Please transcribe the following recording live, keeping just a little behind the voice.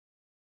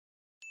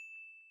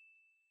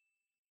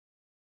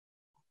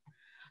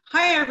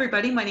Hi,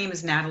 everybody. My name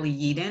is Natalie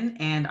Yeadon,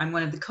 and I'm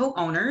one of the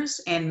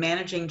co-owners and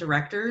managing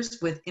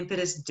directors with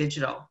Impetus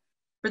Digital.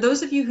 For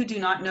those of you who do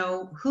not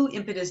know who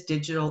Impetus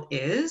Digital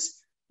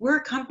is, we're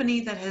a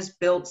company that has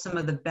built some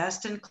of the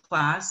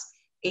best-in-class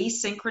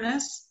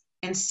asynchronous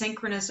and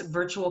synchronous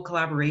virtual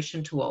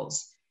collaboration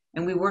tools.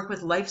 And we work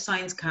with life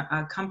science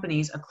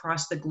companies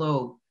across the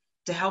globe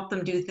to help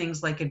them do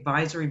things like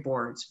advisory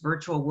boards,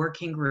 virtual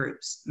working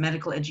groups,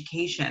 medical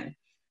education,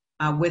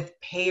 with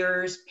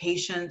payers,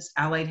 patients,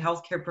 allied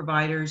healthcare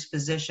providers,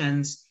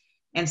 physicians.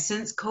 And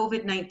since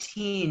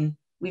COVID-19,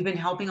 we've been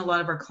helping a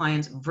lot of our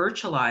clients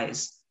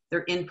virtualize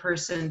their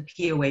in-person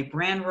POA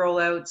brand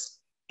rollouts,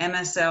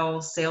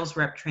 MSL, sales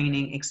rep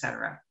training,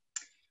 etc.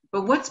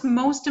 But what's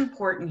most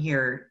important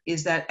here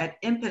is that at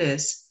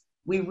Impetus,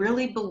 we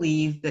really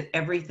believe that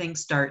everything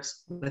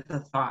starts with a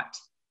thought,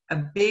 a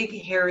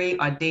big, hairy,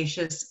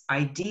 audacious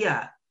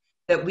idea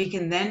that we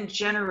can then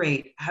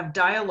generate, have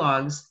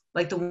dialogues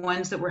like the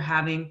ones that we're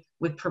having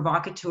with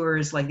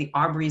provocateurs like the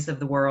Aubreys of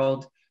the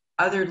world,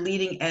 other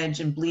leading edge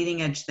and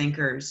bleeding edge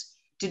thinkers,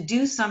 to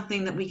do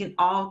something that we can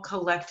all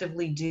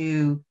collectively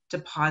do to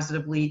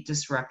positively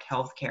disrupt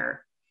healthcare.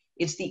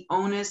 It's the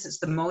onus, it's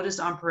the modus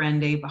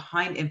operandi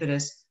behind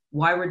Impetus,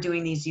 why we're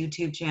doing these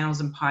YouTube channels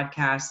and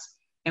podcasts,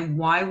 and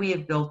why we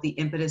have built the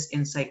Impetus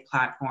Insight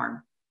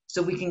platform.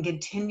 So we can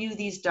continue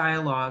these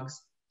dialogues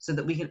so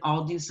that we can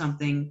all do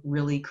something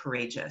really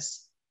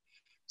courageous.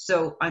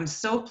 So I'm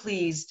so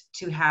pleased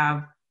to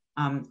have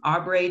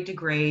Aubrey de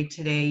Grey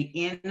today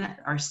in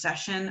our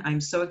session. I'm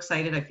so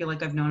excited. I feel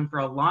like I've known him for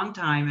a long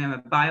time. I'm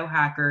a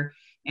biohacker.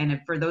 And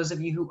for those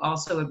of you who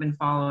also have been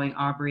following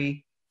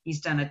Aubrey,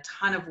 he's done a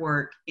ton of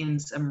work in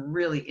some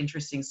really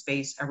interesting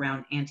space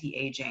around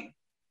anti-aging.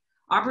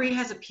 Aubrey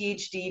has a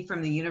PhD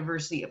from the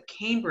University of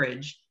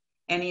Cambridge,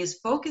 and he has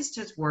focused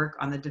his work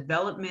on the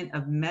development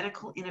of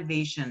medical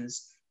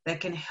innovations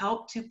that can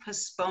help to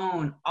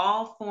postpone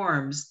all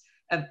forms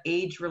of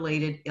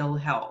age-related ill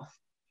health.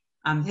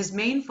 His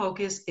main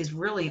focus is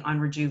really on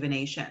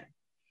rejuvenation.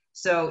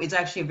 So it's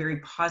actually a very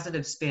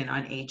positive spin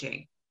on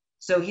aging.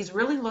 So he's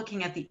really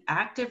looking at the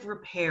active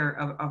repair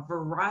of a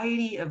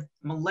variety of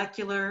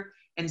molecular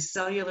and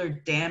cellular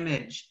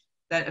damage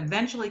that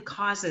eventually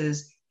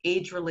causes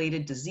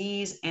age-related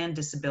disease and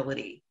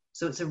disability.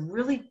 So it's a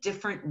really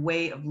different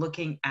way of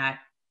looking at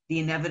the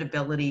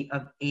inevitability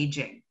of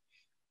aging.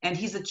 And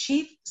he's a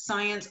chief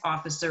science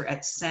officer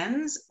at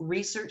SENS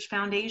Research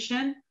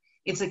Foundation.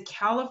 It's a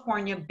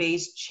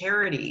California-based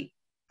charity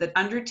that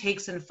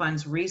undertakes and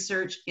funds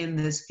research in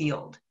this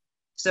field.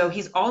 So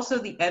he's also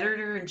the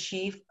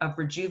editor-in-chief of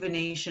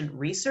Rejuvenation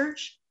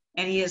Research,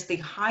 and he is the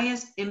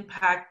highest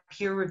impact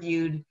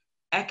peer-reviewed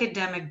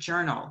academic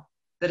journal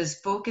that is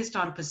focused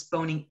on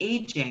postponing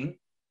aging.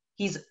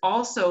 He's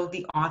also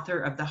the author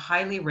of the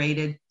highly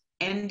rated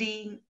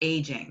Ending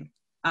Aging,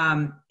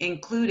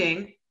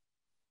 including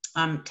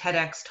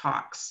TEDx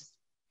talks.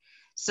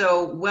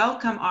 So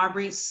welcome,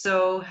 Aubrey.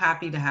 So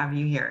happy to have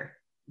you here.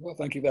 Well,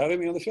 thank you for having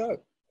me on the show.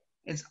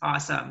 It's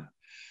awesome.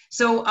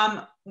 So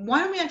why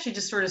don't we actually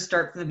just sort of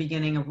start from the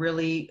beginning of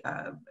really,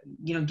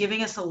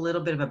 giving us a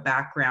little bit of a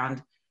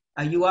background.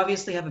 You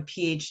obviously have a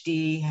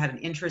PhD, had an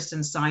interest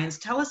in science.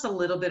 Tell us a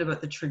little bit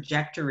about the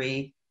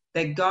trajectory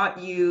that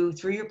got you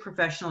through your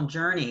professional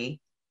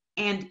journey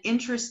and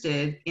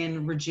interested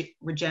in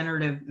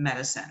regenerative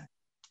medicine.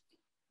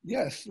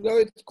 Yes, so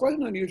it's quite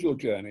an unusual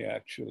journey,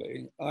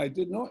 actually. I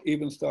did not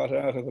even start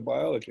out as a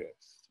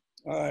biologist.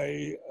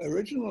 I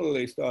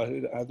originally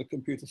started as a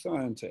computer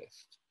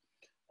scientist.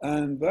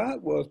 And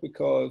that was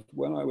because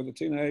when I was a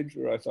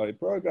teenager, I started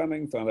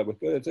programming, found I was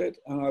good at it,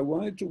 and I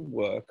wanted to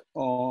work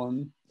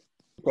on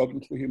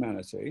problems for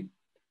humanity,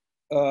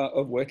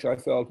 of which I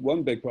felt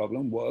one big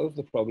problem was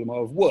the problem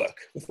of work,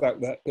 the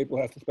fact that people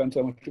have to spend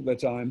so much of their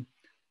time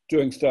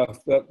doing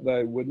stuff that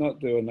they would not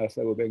do unless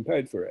they were being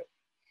paid for it.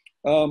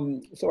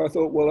 So I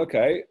thought, well,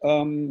 okay,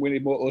 we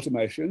need more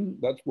automation.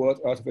 That's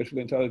what artificial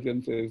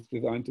intelligence is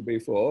designed to be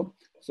for.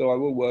 So I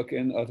will work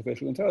in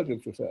artificial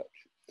intelligence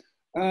research.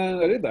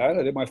 And I did that.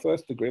 I did my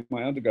first degree,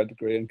 my undergrad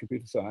degree in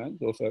computer science,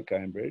 also at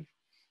Cambridge.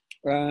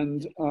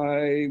 And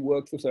I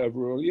worked for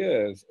several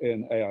years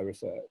in AI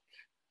research.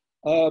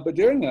 But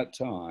during that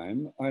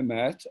time, I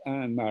met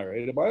and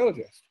married a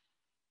biologist.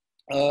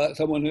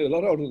 Someone who was a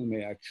lot older than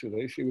me,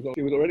 actually. She was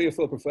already a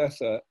full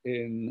professor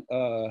in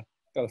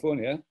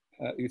California,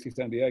 at UC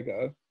San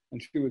Diego,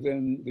 and she was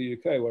in the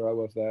UK where I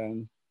was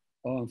then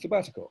on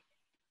sabbatical.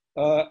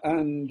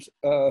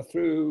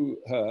 Through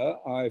her,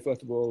 I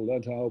first of all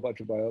learned a whole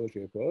bunch of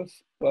biology, of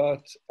course,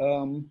 but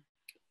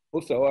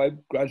also I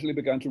gradually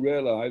began to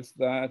realize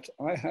that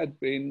I had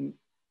been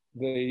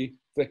the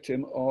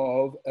victim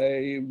of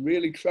a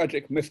really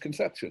tragic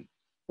misconception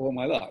all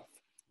my life.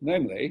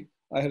 Namely,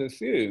 I had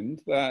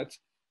assumed that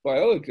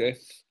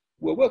biologists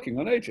were working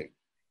on aging.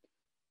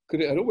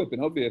 Because it had always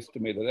been obvious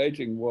to me that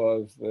aging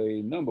was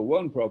the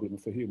 #1 problem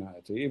for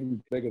humanity,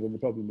 even bigger than the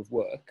problem of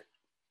work.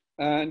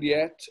 And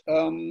yet,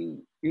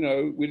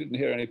 we didn't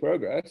hear any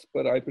progress,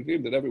 but I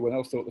presumed that everyone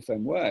else thought the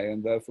same way,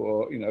 and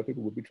therefore,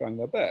 people would be trying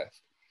their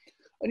best.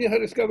 And yet I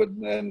discovered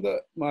then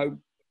that my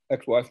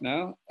ex-wife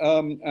now,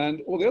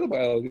 and all the other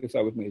biologists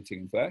I was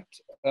meeting, in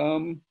fact,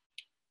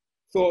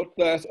 thought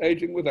that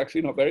aging was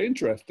actually not very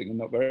interesting and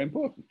not very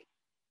important.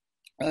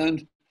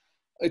 And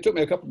it took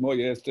me a couple more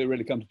years to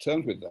really come to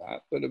terms with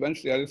that. But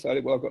eventually I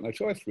decided, well, I've got no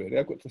choice really.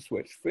 I've got to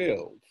switch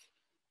fields.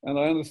 And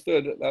I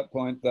understood at that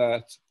point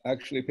that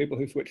actually people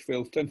who switch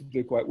fields tend to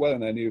do quite well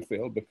in their new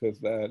field because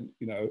they're,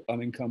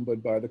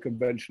 unencumbered by the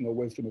conventional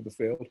wisdom of the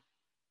field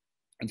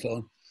and so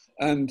on.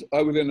 And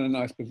I was in a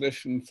nice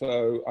position,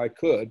 so I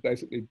could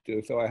basically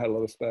do so. I had a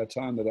lot of spare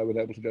time that I was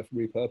able to just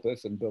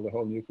repurpose and build a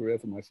whole new career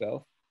for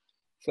myself.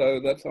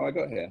 So that's how I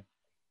got here.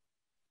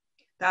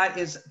 That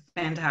is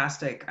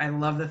fantastic. I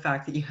love the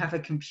fact that you have a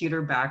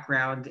computer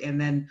background,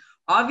 and then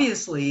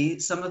obviously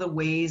some of the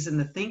ways and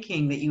the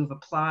thinking that you've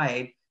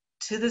applied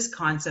to this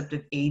concept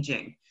of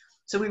aging.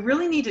 So we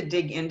really need to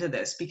dig into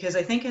this, because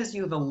I think, as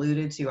you've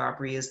alluded to,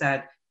 Aubrey, is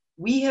that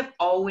we have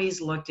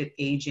always looked at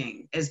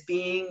aging as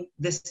being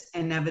this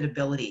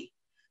inevitability,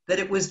 that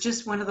it was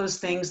just one of those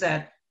things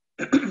that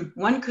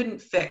one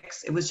couldn't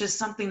fix. It was just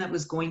something that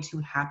was going to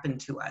happen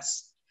to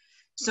us.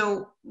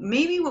 So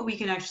maybe what we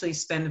can actually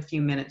spend a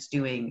few minutes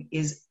doing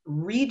is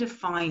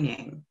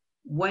redefining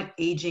what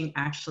aging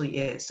actually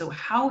is. So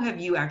how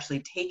have you actually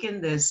taken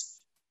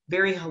this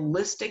very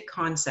holistic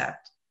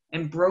concept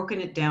and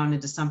broken it down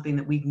into something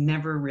that we've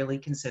never really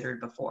considered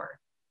before?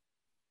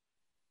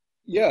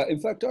 Yeah, in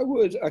fact, I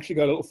would actually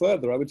go a little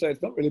further. I would say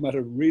it's not really a matter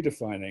of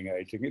redefining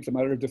aging, it's a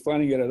matter of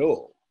defining it at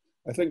all.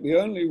 I think the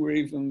only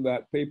reason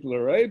that people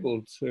are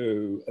able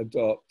to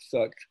adopt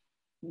such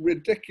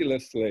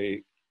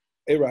ridiculously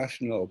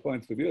irrational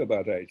points of view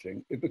about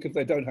aging is because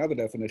they don't have a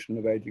definition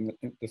of aging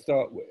to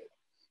start with,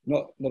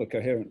 not a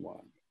coherent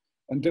one.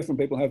 And different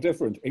people have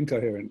different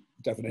incoherent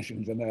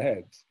definitions in their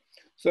heads.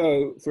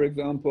 So, for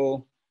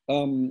example,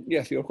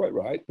 yes, you're quite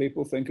right.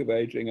 People think of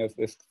aging as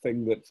this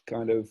thing that's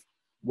kind of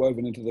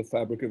woven into the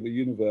fabric of the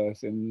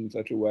universe in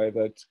such a way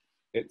that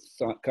it's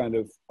kind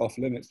of off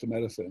limits to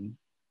medicine.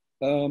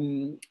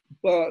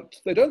 But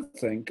they don't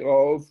think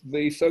of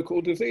the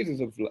so-called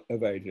diseases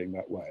of aging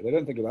that way. They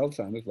don't think of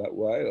Alzheimer's that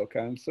way, or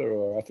cancer,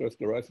 or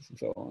atherosclerosis, and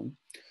so on.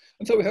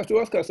 And so we have to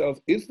ask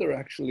ourselves, is there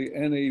actually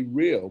any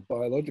real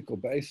biological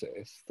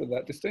basis for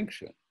that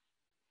distinction?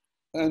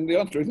 And the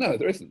answer is no,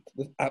 there isn't.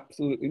 There's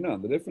absolutely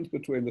none. The difference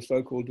between the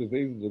so-called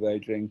diseases of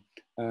aging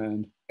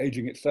and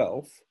aging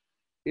itself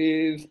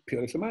is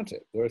purely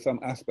semantic. There are some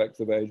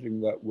aspects of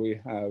aging that we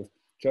have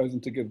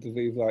chosen to give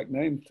disease-like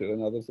names to,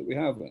 and others that we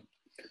haven't.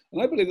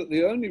 And I believe that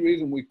the only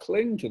reason we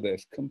cling to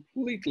this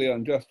completely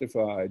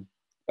unjustified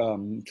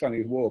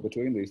Chinese war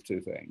between these two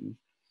things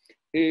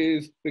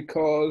is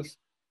because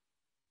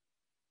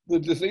the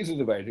diseases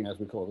of aging, as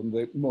we call them,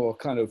 the more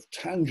kind of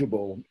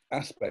tangible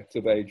aspects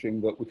of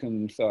aging that we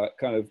can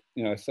kind of,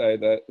 say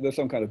that there's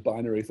some kind of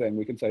binary thing.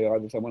 We can say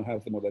either someone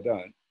has them or they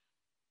don't.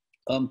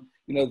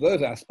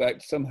 Those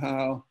aspects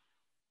somehow,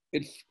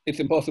 it's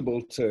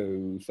impossible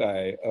to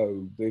say,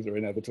 oh, these are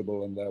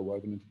inevitable and they're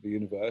woven into the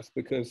universe,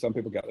 because some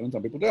people get them and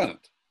some people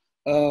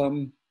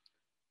don't.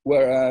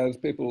 Whereas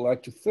people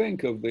like to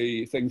think of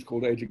the things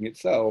called aging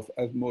itself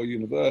as more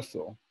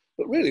universal,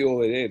 but really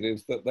all it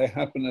is that they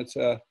happen at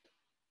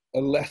a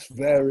less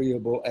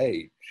variable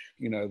age.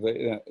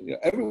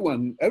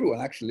 Everyone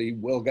actually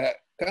will get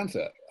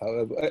cancer,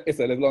 however, if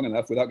they live long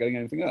enough without getting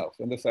anything else.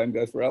 And the same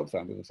goes for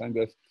Alzheimer's, the same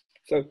goes.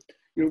 So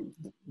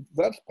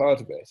that's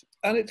part of it.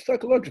 And it's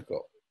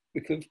psychological,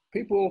 because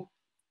people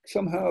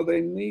somehow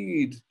they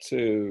need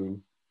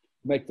to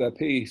make their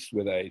peace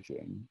with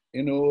aging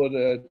in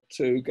order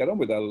to get on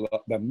with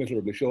their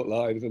miserably short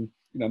lives and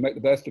make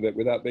the best of it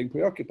without being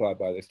preoccupied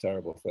by this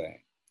terrible thing.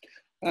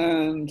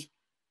 And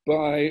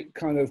by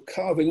kind of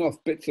carving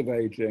off bits of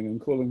aging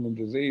and calling them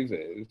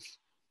diseases,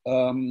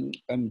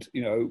 and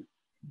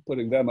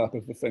putting them up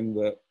as the thing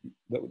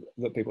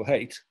that people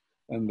hate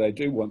and they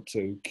do want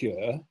to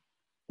cure,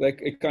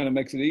 it kind of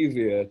makes it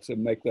easier to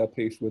make their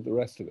peace with the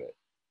rest of it.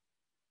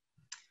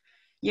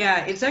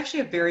 Yeah, it's actually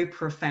a very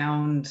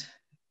profound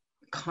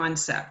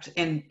concept.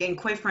 And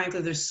quite frankly,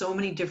 there's so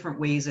many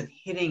different ways of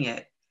hitting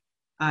it,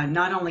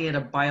 not only at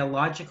a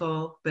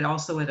biological, but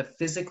also at a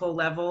physical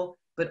level,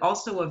 but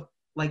also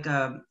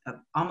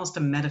almost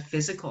a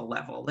metaphysical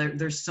level.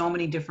 There's so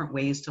many different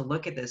ways to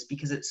look at this,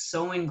 because it's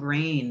so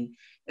ingrained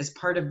as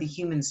part of the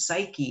human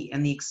psyche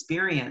and the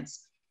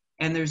experience.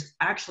 And there's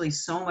actually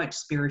so much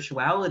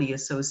spirituality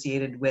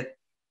associated with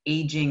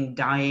aging,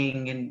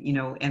 dying,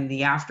 and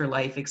the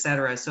afterlife,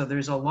 etc. So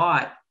there's a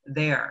lot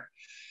there.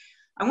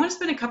 I want to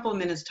spend a couple of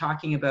minutes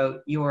talking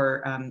about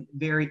your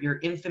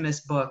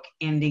infamous book,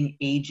 Ending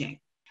Aging.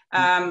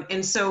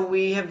 And so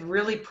we have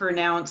really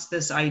pronounced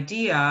this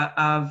idea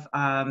of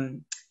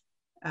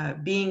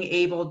being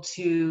able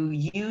to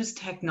use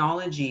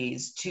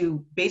technologies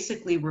to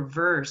basically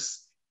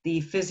reverse the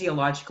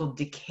physiological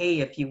decay,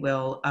 if you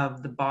will,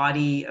 of the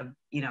body, of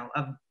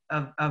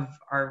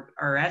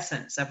our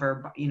essence, of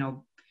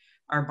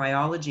our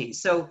biology.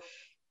 So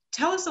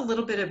tell us a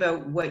little bit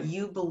about what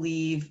you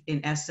believe,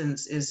 in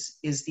essence,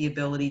 is the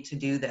ability to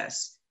do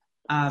this.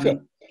 Sure.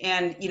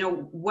 And, you know,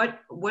 what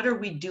are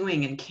we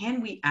doing, and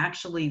can we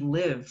actually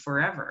live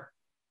forever?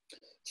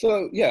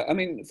 So, yeah, I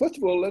mean, first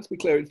of all, let's be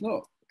clear, it's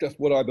not just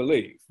what I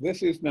believe.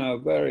 This is now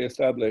very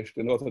established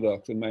and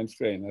orthodox and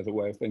mainstream as a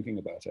way of thinking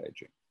about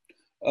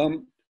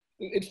aging.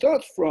 It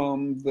starts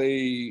from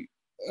the,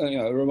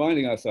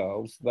 reminding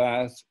ourselves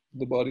that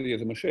the body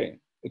is a machine.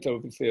 It's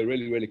obviously a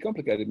really, really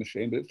complicated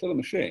machine, but it's still a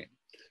machine.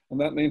 And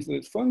that means that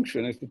its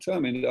function is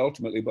determined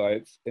ultimately by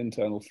its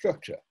internal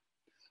structure.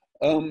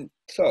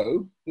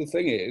 So the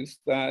thing is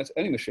that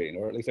any machine,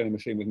 or at least any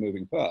machine with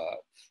moving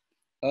parts,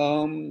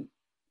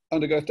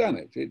 undergoes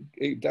damage.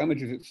 It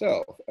damages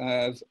itself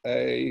as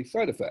a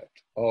side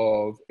effect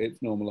of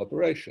its normal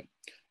operation.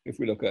 If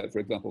we look at, for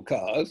example,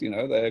 cars,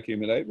 they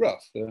accumulate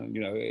rust,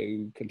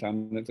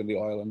 contaminants in the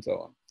oil and so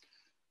on.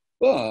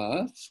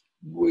 But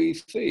we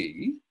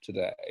see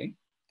today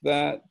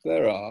that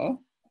there are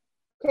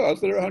cars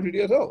that are 100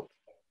 years old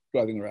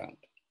driving around.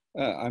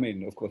 I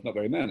mean, of course, not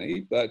very many,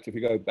 but if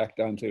you go back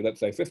down to, let's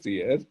say, 50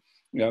 years,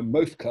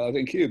 most cars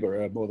in Cuba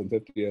are more than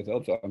 50 years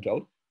old, so I'm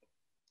told.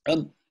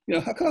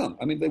 How come?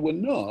 I mean, they were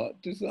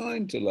not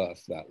designed to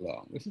last that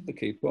long. This is the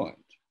key point.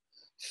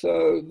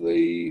 So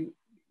the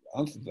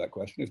answer to that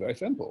question is very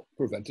simple: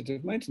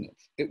 preventative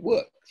maintenance. It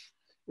works.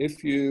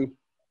 If you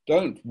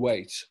don't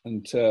wait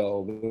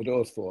until the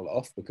doors fall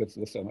off because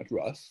there's so much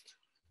rust,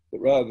 but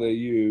rather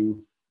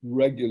you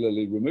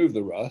regularly remove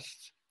the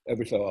rust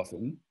every so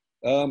often,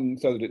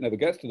 so that it never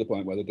gets to the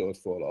point where the doors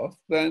fall off,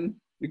 then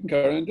you can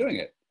carry on doing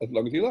it as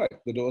long as you like.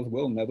 The doors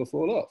will never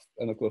fall off.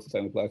 And of course, the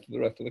same applies to the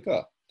rest of the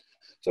car.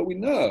 So we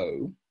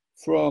know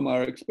from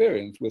our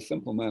experience with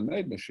simple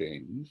man-made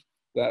machines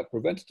that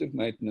preventative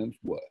maintenance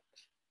works.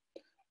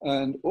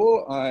 And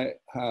all I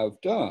have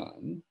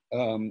done,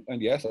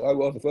 and yes, I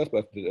was the first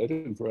person to do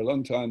it, and for a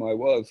long time I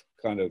was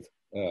kind of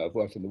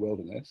voice in the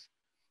wilderness.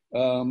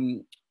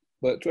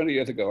 But 20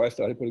 years ago, I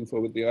started putting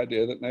forward the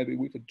idea that maybe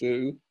we could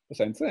do the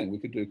same thing. We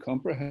could do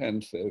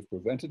comprehensive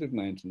preventative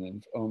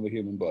maintenance on the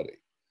human body.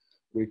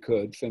 We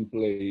could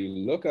simply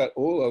look at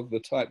all of the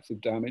types of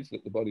damage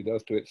that the body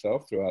does to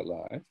itself throughout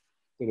life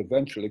that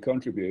eventually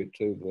contribute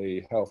to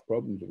the health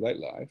problems of late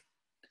life,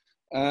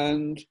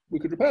 and we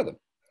could repair them.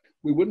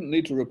 We wouldn't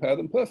need to repair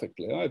them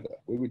perfectly either.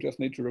 We would just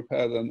need to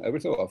repair them every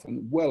so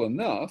often well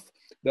enough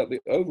that the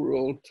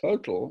overall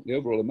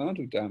amount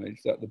of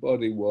damage that the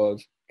body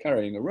was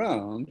carrying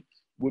around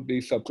would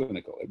be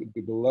subclinical. It would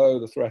be below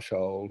the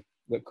threshold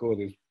that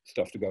causes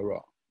stuff to go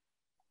wrong.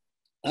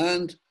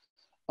 And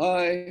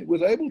I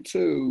was able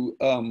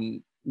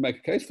to make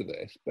a case for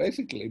this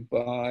basically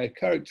by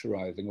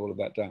characterizing all of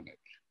that damage.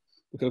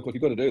 Because of course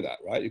you've got to do that,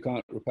 right? You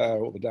can't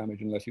repair all the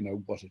damage unless you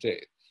know what it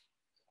is.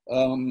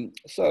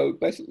 So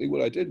basically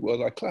what I did was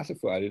I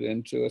classified it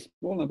into a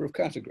small number of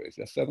categories.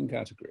 There's 7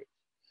 categories.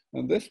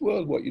 And this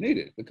was what you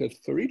needed, because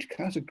for each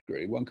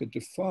category, one could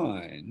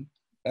define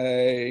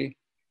a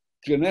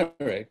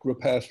generic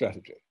repair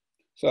strategy.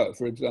 So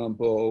for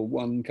example,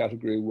 one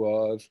category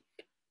was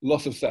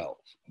loss of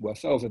cells, where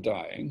cells are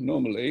dying.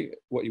 Normally,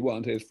 what you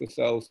want is for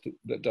cells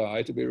that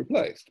die to be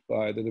replaced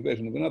by the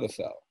division of another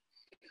cell.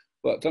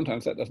 But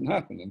sometimes that doesn't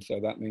happen. And so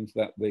that means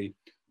that the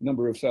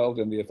number of cells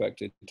in the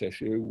affected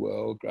tissue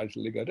will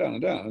gradually go down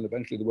and down. And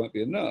eventually there won't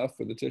be enough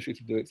for the tissue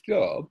to do its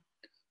job.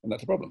 And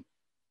that's a problem.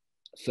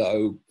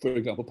 So, for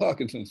example,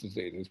 Parkinson's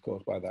disease is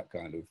caused by that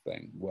kind of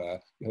thing, where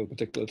you have a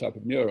particular type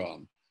of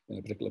neuron in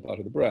a particular part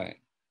of the brain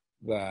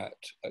that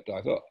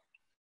dies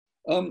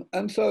off.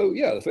 And so,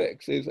 yeah, the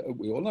fix is,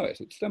 we all know it,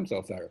 it's stem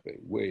cell therapy.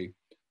 We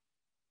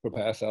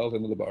prepare cells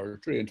in the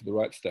laboratory into the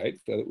right state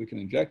so that we can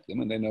inject them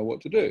and they know what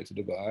to do, to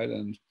divide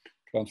and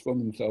transform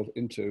themselves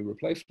into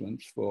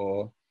replacements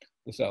for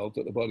the cells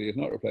that the body is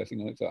not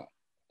replacing on its own.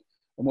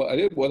 And what I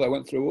did was I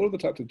went through all of the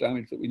types of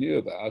damage that we knew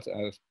about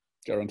as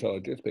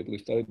gerontologists, people who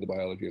studied the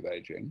biology of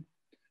aging.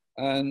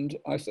 And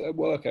I said,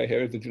 well, okay,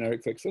 here is the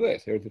generic fix for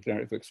this, here's the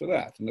generic fix for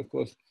that. And of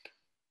course,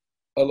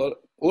 all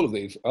of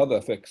these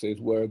other fixes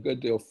were a good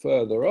deal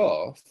further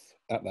off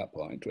at that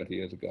point, 20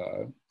 years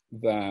ago,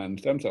 than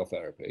stem cell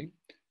therapy.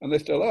 And they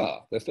still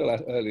are. They're still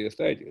at earlier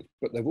stages,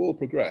 but they've all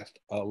progressed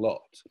a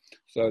lot.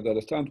 So that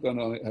as time's gone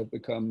on, it has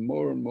become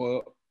more and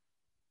more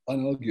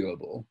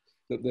unarguable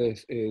that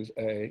this is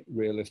a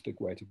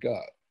realistic way to go.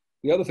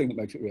 The other thing that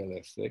makes it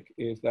realistic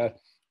is that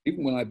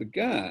even when I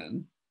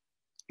began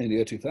in the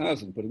year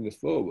 2000 putting this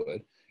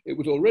forward, it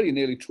was already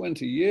nearly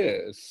 20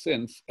 years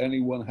since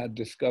anyone had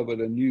discovered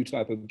a new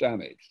type of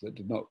damage that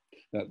did not,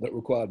 that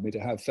required me to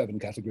have 7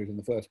 categories in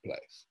the first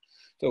place.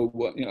 So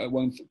what,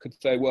 one could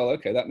say, well,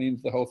 okay, that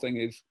means the whole thing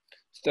is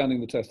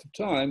standing the test of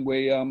time.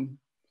 We are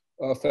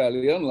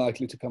fairly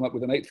unlikely to come up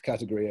with an 8th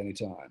category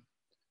anytime.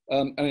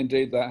 And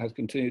indeed, that has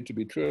continued to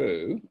be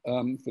true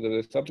for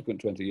the subsequent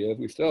 20 years.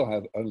 We still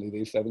have only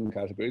these 7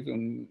 categories,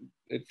 and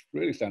it's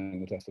really standing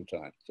the test of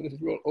time. So this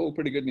is all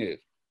pretty good news.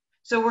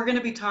 So we're going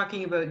to be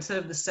talking about, instead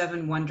of the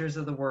 7 wonders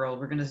of the world,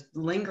 we're going to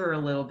linger a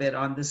little bit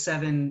on the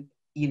 7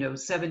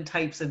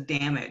 types of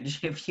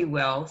damage, if you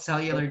will,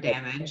 cellular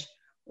damage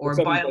or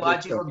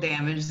biological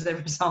damage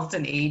that result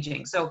in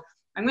aging. So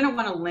I'm going to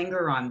want to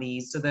linger on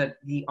these so that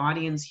the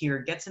audience here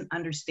gets an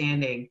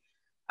understanding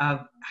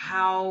of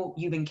how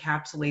you've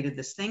encapsulated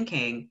this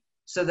thinking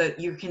so that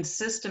you can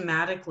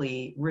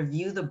systematically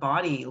review the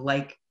body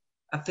like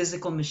a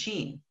physical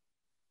machine,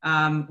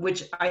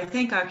 which I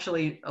think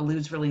actually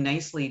alludes really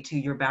nicely to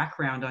your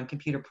background on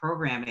computer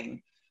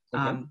programming,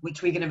 Okay.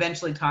 which we can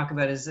eventually talk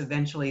about as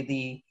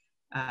eventually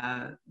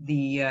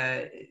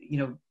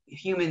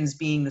humans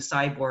being the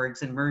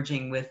cyborgs and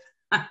merging with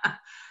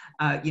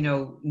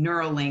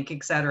Neuralink,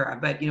 et cetera.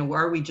 But,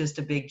 are we just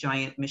a big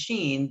giant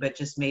machine, but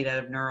just made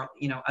out of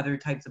other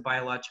types of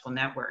biological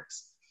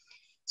networks?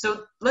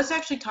 So let's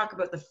actually talk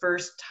about the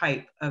first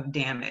type of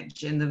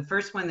damage. And the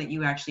first one that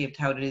you actually have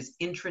touted is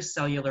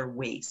intracellular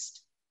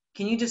waste.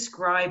 Can you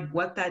describe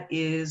what that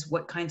is?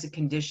 What kinds of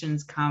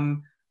conditions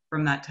come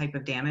from that type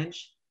of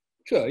damage?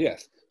 Sure,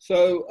 yes.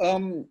 So,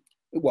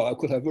 well, of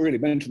course, I've already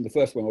mentioned the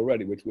first one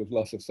already, which was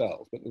loss of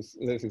cells, but this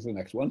is the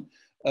next one.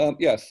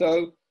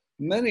 So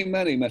many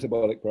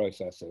metabolic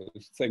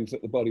processes, things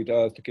that the body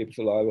does to keep us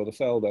alive, or the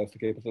cell does to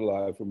keep us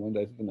alive from one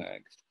day to the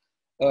next,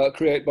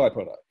 create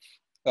byproducts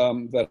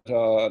that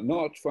are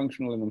not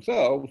functional in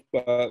themselves,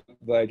 but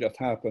they just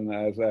happen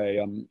as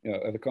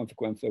a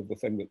consequence of the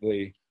thing that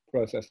the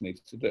process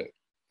needs to do.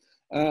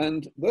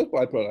 And those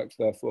byproducts,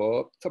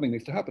 therefore, something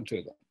needs to happen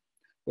to them.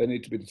 They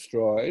need to be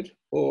destroyed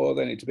or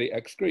they need to be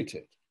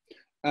excreted.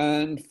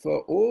 And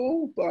for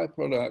all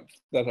byproducts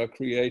that are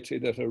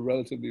created at a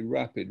relatively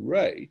rapid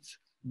rate,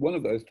 one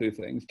of those two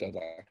things does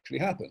actually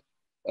happen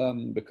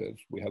because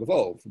we have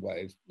evolved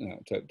ways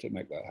to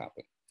make that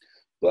happen.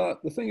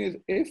 But the thing is,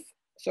 if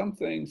some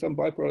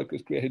byproduct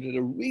is created at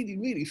a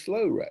really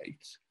slow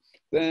rate,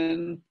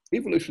 then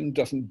evolution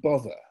doesn't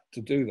bother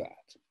to do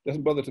that.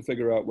 Doesn't bother to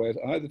figure out ways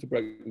either to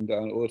break them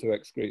down or to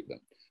excrete them,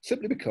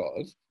 simply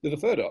because there's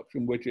a third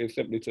option, which is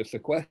simply to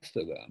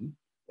sequester them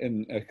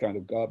in a kind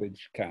of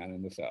garbage can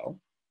in the cell.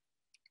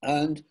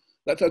 And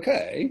that's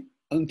okay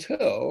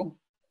until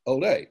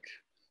old age.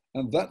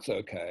 And that's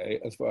okay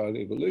as far as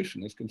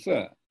evolution is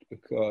concerned,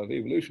 because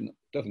evolution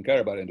doesn't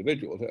care about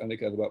individuals, it only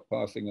cares about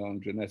passing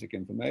on genetic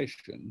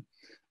information.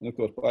 And of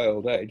course, by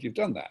old age, you've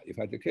done that. You've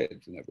had your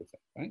kids and everything,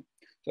 right?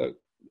 So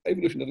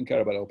evolution doesn't care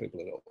about old people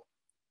at all.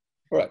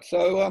 All right,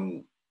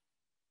 so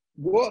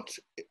what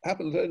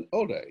happens in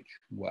old age?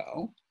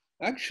 Well,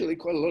 actually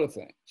quite a lot of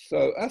things.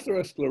 So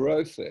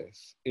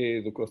atherosclerosis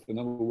is, of course, the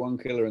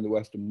 #1 killer in the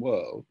Western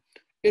world.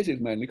 It is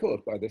mainly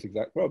caused by this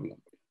exact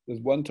problem.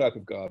 There's one type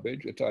of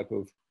garbage, a type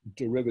of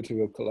derivative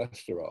of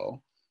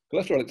cholesterol.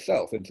 Cholesterol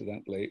itself,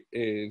 incidentally,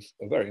 is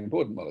a very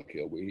important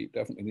molecule. We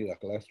definitely need our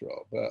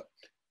cholesterol,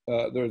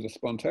 but there is a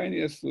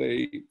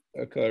spontaneously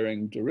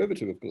occurring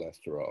derivative of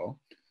cholesterol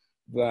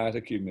that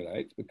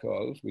accumulates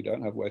because we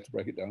don't have ways to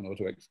break it down or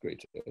to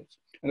excrete it.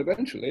 And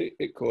eventually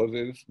it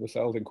causes the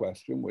cells in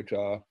question, which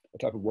are a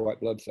type of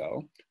white blood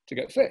cell, to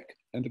get sick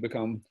and to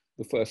become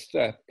the first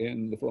step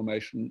in the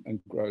formation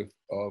and growth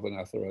of an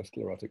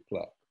atherosclerotic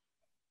plaque.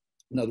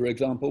 Another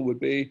example would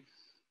be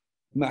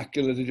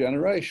macular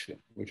degeneration,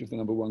 which is the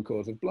 #1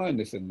 cause of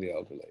blindness in the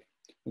elderly.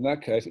 In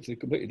that case, it's a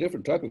completely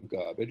different type of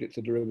garbage. It's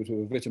a derivative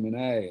of vitamin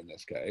A in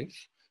this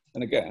case.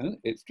 And again,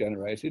 it's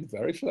generated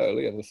very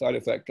slowly as a side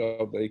effect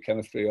of the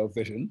chemistry of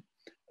vision.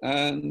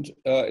 And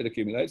it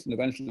accumulates, and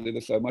eventually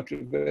there's so much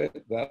of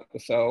it that the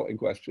cell in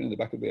question in the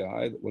back of the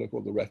eye, what are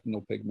called the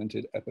retinal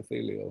pigmented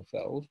epithelial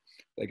cells,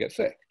 they get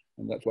sick.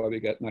 And that's why we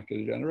get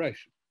macular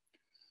degeneration.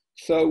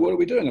 So what are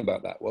we doing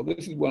about that? Well,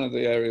 this is one of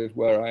the areas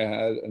where I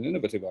had an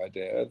innovative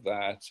idea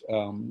that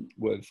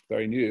was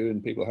very new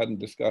and people hadn't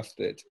discussed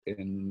it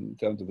in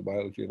terms of the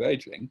biology of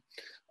aging.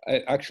 I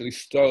actually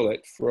stole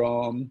it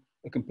from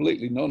a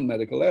completely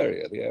non-medical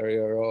area, the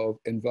area of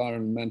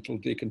environmental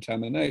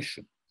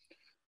decontamination.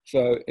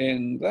 So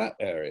in that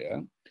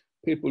area,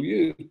 people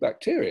use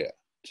bacteria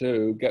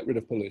to get rid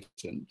of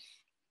pollutants.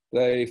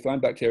 They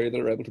find bacteria that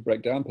are able to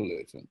break down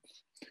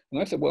pollutants.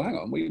 And I said, well, hang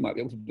on, we might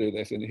be able to do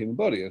this in the human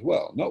body as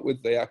well, not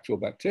with the actual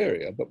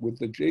bacteria, but with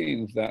the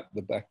genes that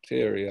the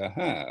bacteria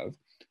have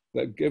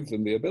that give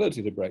them the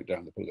ability to break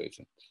down the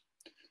pollutants.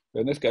 So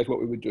in this case, what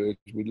we would do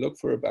is we'd look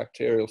for a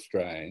bacterial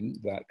strain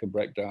that can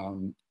break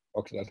down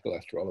oxidized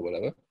cholesterol or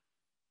whatever,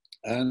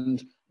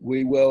 and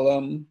we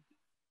will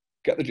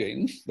get the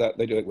genes that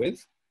they do it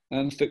with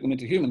and stick them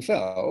into human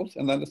cells,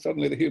 and then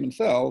suddenly the human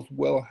cells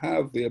will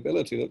have the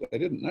ability that they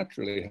didn't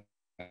naturally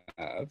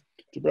have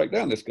to break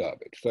down this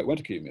garbage. So it won't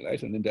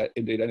accumulate, and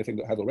indeed anything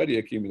that has already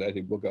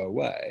accumulated will go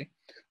away,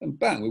 and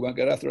bang, we won't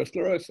get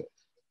atherosclerosis.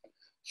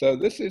 So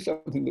this is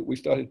something that we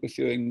started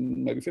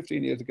pursuing maybe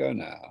 15 years ago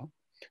now,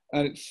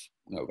 and it's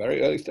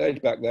very early stage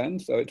back then,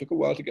 so it took a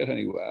while to get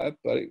anywhere,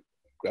 but it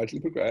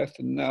gradually progressed,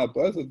 and now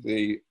both of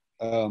the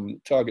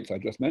targets I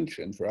just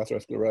mentioned for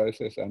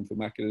atherosclerosis and for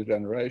macular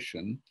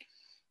degeneration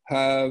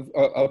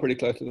are pretty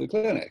close to the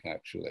clinic,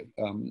 actually.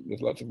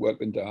 There's lots of work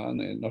been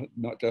done,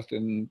 not just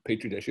in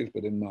petri dishes,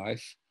 but in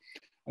mice.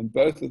 And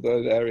both of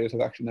those areas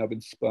have actually now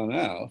been spun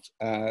out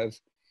as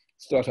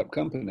startup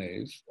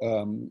companies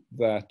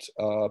that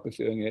are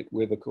pursuing it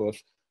with, of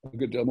course, a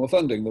good deal more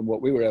funding than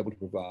what we were able to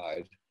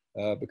provide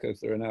because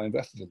there are now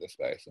investors in this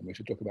space, and we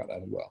should talk about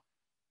that as well.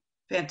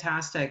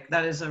 Fantastic.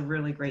 That is a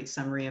really great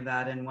summary of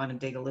that, and want to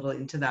dig a little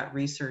into that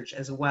research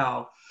as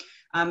well.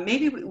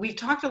 Maybe we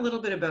talked a little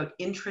bit about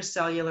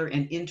intracellular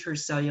and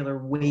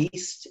intercellular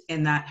waste,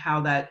 and that how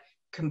that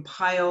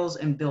compiles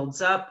and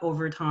builds up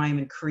over time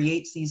and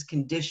creates these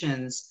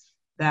conditions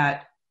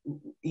that,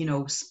 you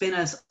know, spin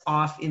us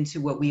off into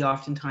what we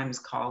oftentimes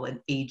call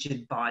an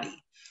aged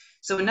body.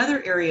 So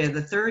another area, the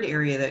third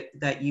area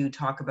that you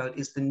talk about,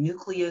 is the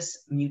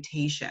nucleus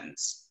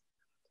mutations.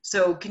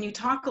 So can you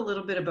talk a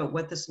little bit about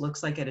what this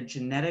looks like at a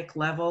genetic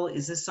level?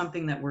 Is this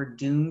something that we're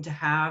doomed to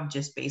have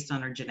just based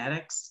on our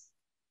genetics?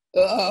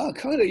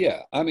 Kind of,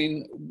 yeah. I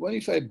mean, when you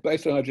say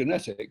based on our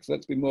genetics,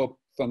 let's be more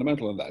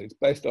fundamental than that. It's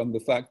based on the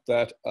fact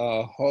that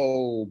our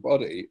whole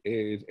body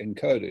is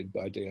encoded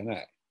by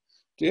DNA.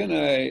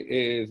 DNA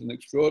is an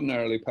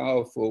extraordinarily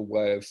powerful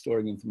way of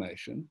storing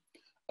information,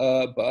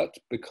 but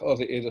because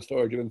it is a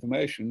storage of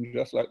information,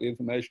 just like the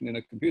information in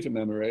a computer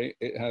memory,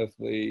 it has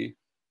the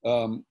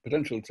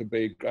potential to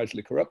be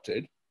gradually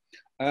corrupted,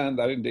 and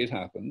that indeed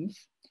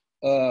happens.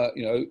 You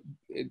know,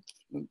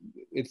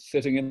 it's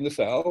sitting in the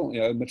cell, you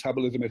know,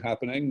 metabolism is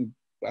happening,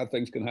 bad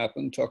things can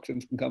happen,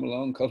 toxins can come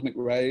along, cosmic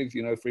rays,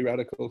 you know, free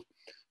radicals,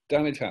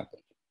 damage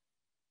happens.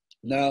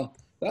 Now,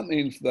 that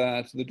means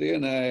that the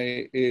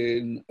DNA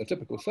in a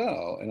typical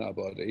cell in our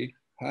body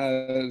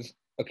has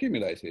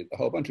accumulated a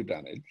whole bunch of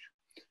damage,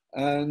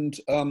 and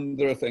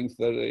there are things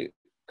that it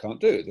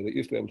can't do, that it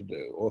used to be able to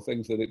do, or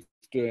things that it's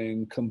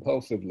doing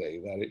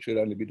compulsively that it should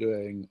only be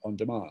doing on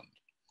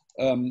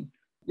demand.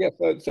 Yeah,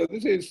 so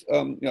this is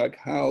you know, like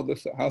how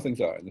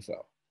things are in the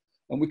cell.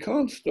 And we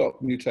can't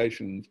stop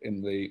mutations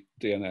in the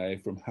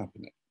DNA from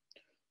happening.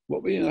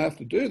 What we have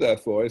to do,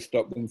 therefore, is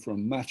stop them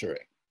from mattering.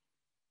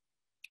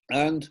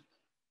 And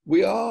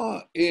we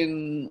are,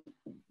 in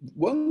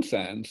one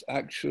sense,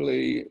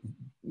 actually,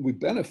 we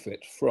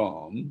benefit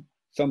from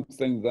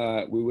something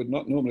that we would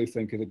not normally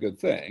think is a good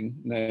thing,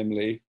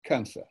 namely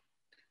cancer.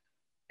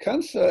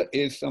 Cancer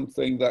is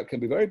something that can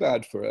be very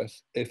bad for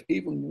us if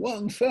even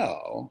one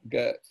cell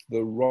gets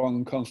the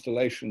wrong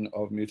constellation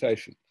of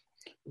mutations,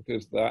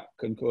 because that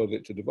can cause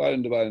it to divide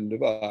and divide and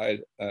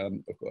divide.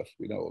 Of course,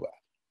 we know all that.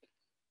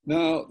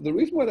 Now, the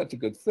reason why that's a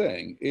good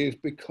thing is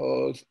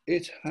because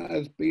it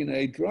has been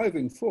a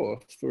driving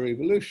force for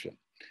evolution.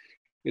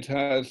 It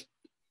has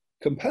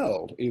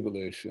compelled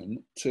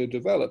evolution to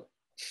develop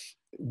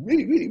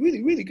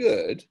really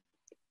good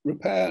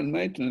repair and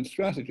maintenance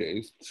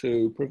strategies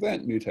to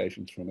prevent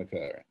mutations from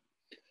occurring.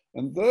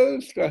 And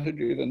those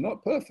strategies are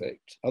not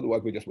perfect,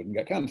 otherwise we just wouldn't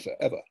get cancer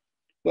ever.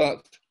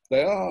 But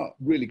they are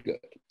really good.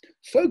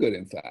 So good,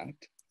 in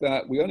fact,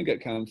 that we only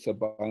get cancer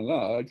by and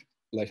large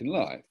late in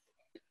life.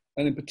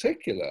 And in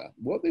particular,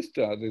 what this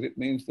does is it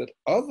means that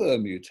other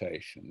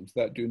mutations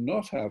that do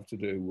not have to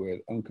do with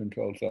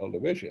uncontrolled cell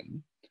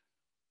division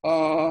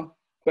are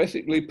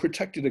basically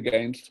protected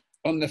against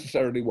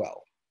unnecessarily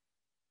well.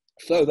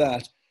 So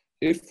that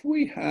if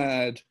we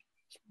had,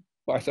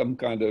 by some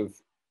kind of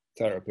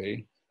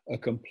therapy, a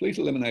complete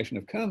elimination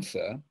of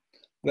cancer,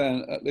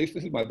 then, at least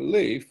this is my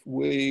belief,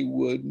 we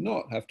would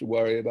not have to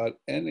worry about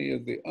any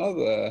of the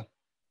other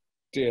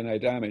DNA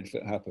damage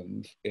that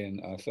happens in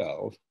our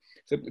cells,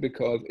 simply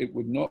because it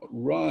would not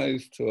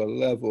rise to a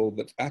level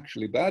that's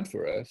actually bad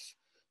for us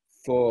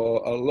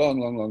for a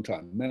long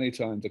time, many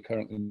times the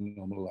currently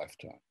normal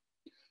lifetime.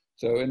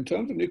 So in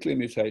terms of nuclear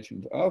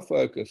mutations, our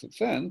focus at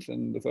SENS,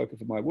 and the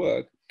focus of my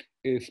work,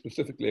 is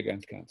specifically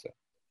against cancer.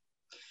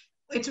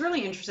 It's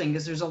really interesting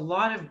because there's a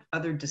lot of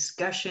other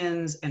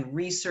discussions and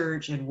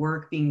research and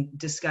work being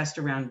discussed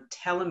around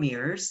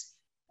telomeres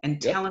and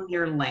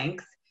telomere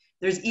length.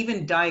 There's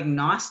even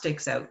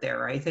diagnostics out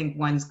there. I think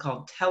one's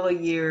called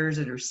teloyears,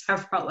 and there's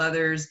several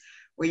others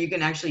where you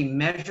can actually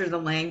measure the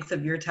length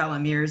of your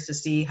telomeres to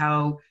see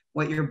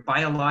what your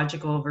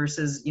biological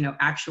versus, you know,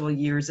 actual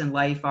years in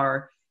life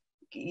are.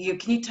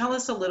 Can you tell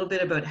us a little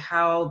bit about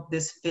how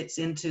this fits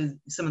into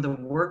some of the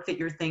work that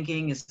you're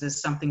thinking? Is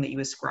this something that you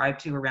ascribe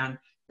to around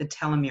the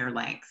telomere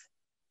length?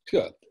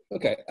 Sure.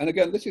 Okay. And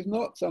again, this is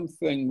not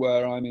something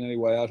where I'm in any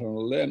way out on a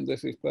limb.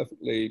 This is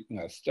perfectly, you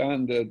know,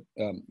 standard,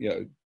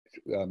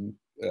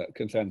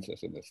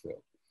 consensus in this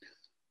field.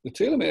 The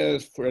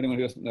telomeres, for anyone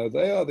who doesn't know,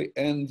 they are the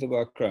ends of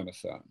our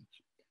chromosomes.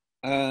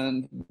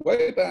 And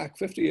way back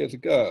 50 years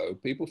ago,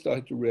 people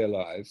started to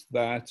realize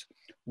that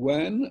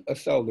when a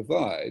cell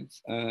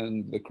divides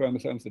and the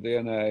chromosomes, the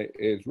DNA,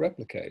 is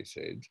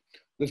replicated,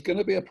 there's going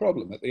to be a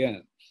problem at the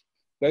ends.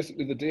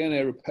 Basically, the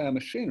DNA repair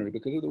machinery,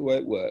 because of the way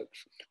it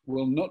works,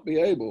 will not be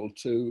able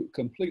to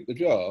complete the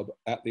job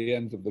at the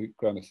ends of the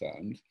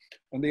chromosomes,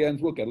 and the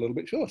ends will get a little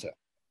bit shorter.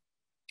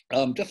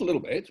 Just a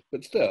little bit,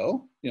 but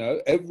still, you know,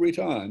 every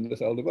time the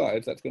cell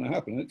divides, that's going to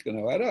happen, and it's going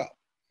to add up.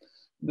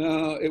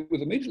 Now, it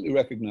was immediately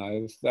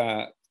recognized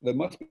that there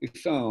must be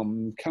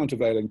some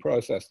countervailing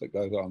process that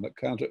goes on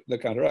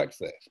that counteracts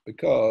this,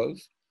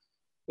 because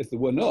if there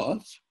were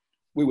not,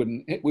 we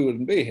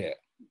wouldn't be here.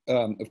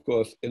 Of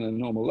course, in a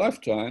normal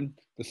lifetime,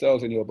 the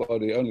cells in your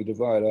body only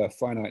divide a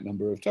finite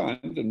number of times,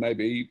 and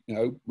maybe, you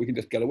know, we can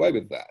just get away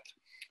with that.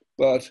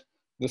 But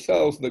the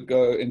cells that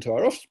go into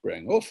our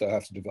offspring also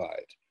have to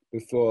divide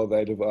before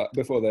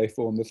they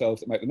form the cells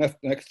that make the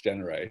next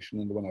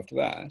generation and the one after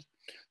that.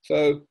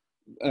 So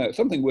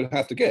something would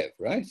have to give,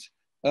 right?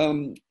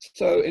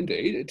 So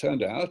indeed, it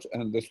turned out,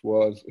 and this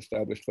was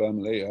established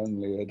firmly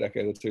only a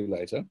decade or two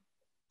later,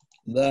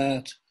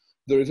 that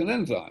there is an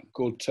enzyme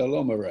called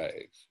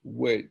telomerase,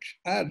 which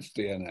adds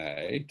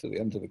DNA to the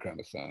ends of the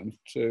chromosomes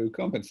to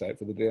compensate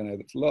for the DNA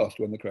that's lost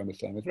when the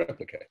chromosome is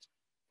replicated.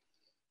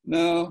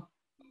 Now,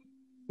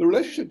 the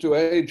relationship to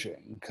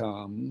aging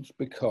comes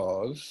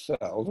because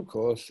cells, of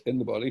course, in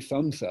the body,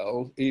 some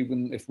cells,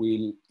 even if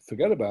we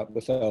forget about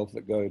the cells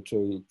that go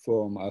to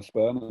form our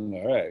sperm and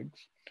our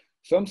eggs,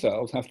 some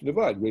cells have to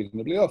divide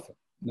reasonably often,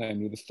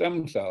 namely the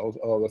stem cells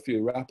of a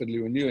few rapidly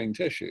renewing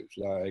tissues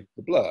like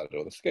the blood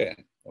or the skin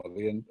or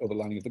the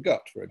lining of the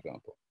gut, for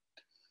example.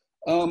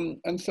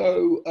 And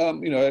so,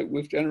 it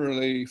was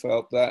generally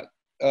felt that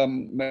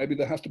maybe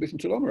there has to be some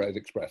telomerase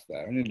expressed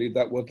there, and indeed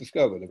that was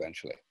discovered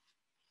eventually.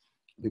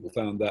 People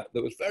found that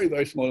there was very,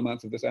 very small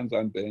amounts of this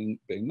enzyme being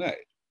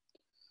made.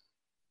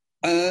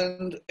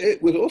 And it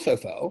was also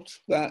felt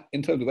that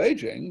in terms of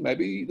aging,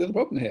 maybe there's a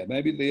problem here.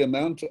 Maybe the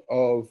amount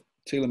of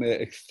telomere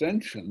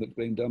extension that's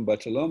being done by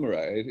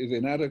telomerase is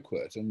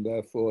inadequate, and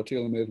therefore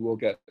telomeres will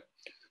get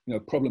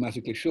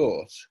problematically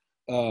short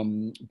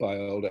by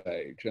old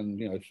age,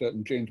 and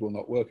certain genes will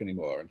not work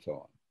anymore and so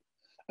on.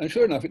 And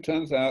sure enough, it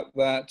turns out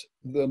that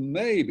there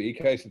may be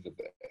cases of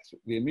this.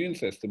 The immune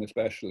system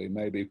especially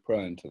may be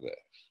prone to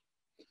this.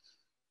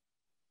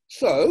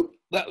 So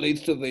that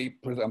leads to the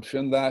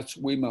presumption that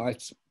we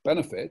might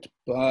benefit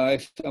by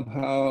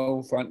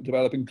somehow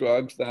developing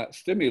drugs that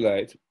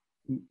stimulate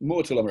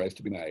more telomerase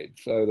to be made,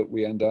 so that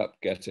we end up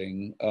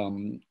getting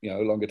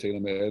longer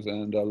telomeres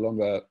and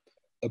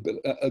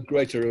a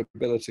greater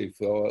ability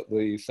for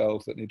the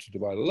cells that need to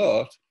divide a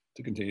lot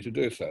to continue to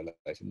do so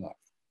late in life.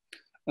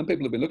 And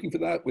people have been looking for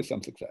that with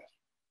some success.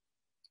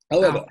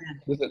 However,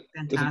 there's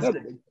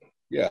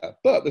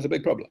a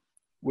big problem,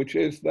 which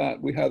is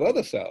that we have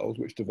other cells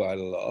which divide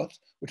a lot,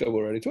 which I've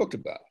already talked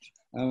about,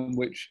 and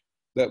where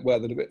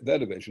their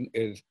division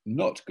is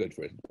not good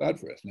for us, bad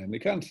for us, namely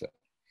cancer.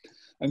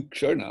 And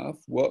sure enough,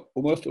 what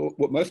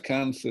most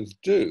cancers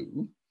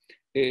do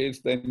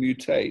is they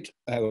mutate.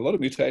 They have a lot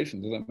of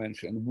mutations, as I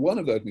mentioned. One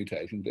of those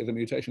mutations is a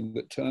mutation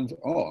that turns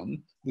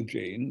on the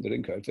gene that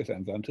encodes this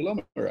enzyme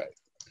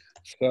telomerase.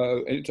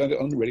 So it turns it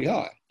on really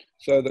high,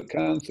 so that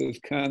cancers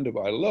can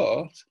divide a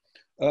lot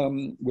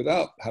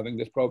without having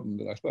this problem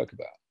that I spoke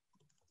about.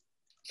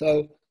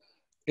 So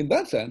in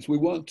that sense, we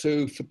want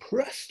to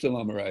suppress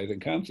telomerase in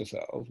cancer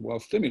cells while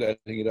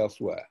stimulating it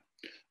elsewhere.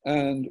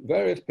 And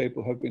various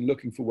people have been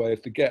looking for ways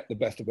to get the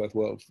best of both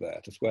worlds there,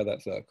 to square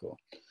that circle.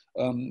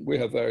 We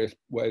have various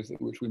ways in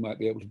which we might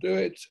be able to do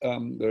it.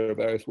 There are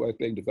various ways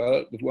being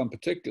developed. There's one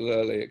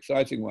particularly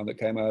exciting one that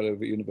came out of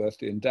a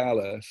university in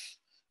Dallas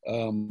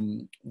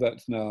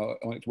that's now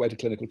on its way to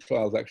clinical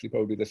trials, actually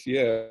probably this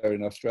year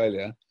in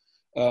Australia,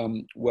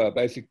 where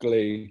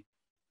basically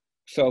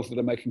cells that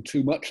are making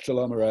too much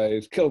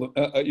telomerase, kill them.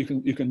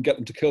 You can get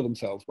them to kill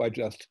themselves by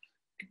just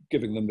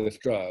giving them this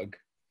drug.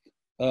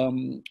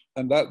 And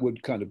that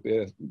would kind of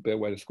be a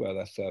way to square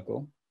that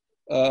circle.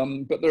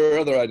 But there are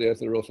other ideas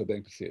that are also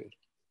being pursued.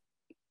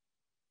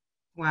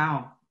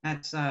 Wow,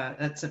 it's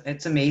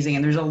amazing,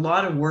 and there's a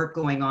lot of work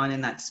going on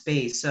in that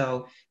space.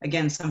 So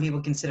again, some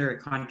people consider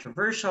it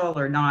controversial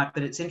or not,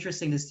 but it's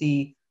interesting to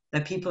see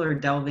that people are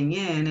delving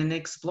in and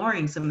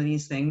exploring some of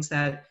these things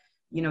that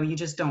you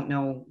just don't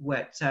know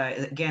what.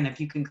 Again, if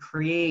you can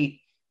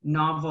create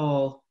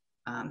novel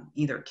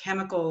either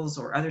chemicals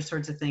or other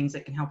sorts of things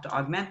that can help to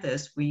augment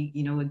this, we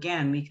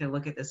can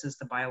look at this as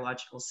the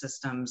biological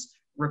systems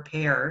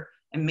repair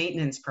and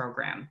maintenance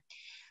program.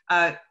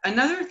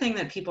 Another thing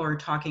that people are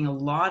talking a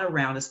lot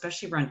around,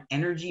 especially around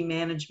energy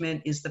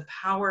management, is the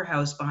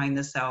powerhouse behind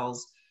the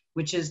cells,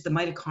 which is the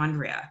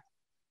mitochondria.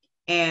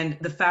 And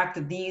the fact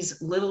that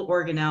these little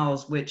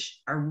organelles,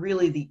 which are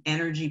really the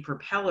energy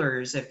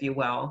propellers, if you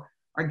will,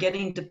 are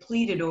getting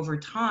depleted over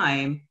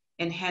time,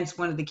 and hence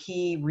one of the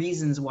key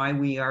reasons why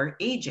we are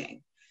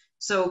aging.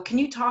 So can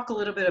you talk a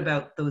little bit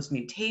about those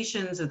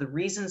mutations or the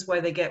reasons why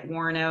they get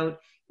worn out?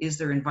 Is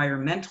there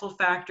environmental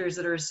factors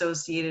that are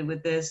associated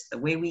with this, the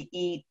way we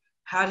eat?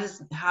 How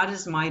does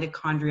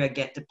mitochondria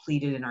get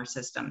depleted in our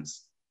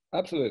systems?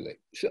 Absolutely.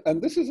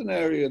 And this is an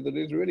area that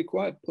is really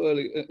quite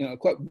poorly,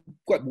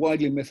 quite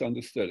widely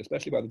misunderstood,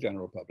 especially by the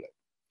general public.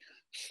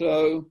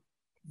 So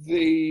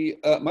the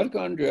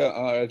mitochondria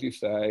are, as you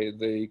say,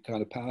 the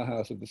kind of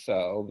powerhouse of the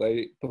cell.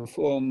 They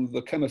perform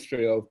the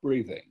chemistry of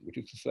breathing, which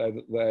is to say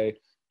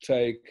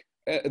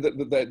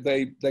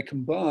that they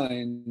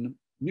combine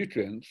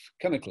nutrients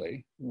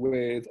chemically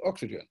with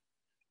oxygen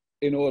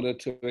in order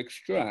to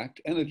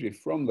extract energy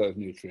from those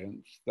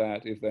nutrients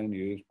that is then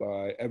used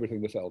by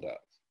everything the cell does.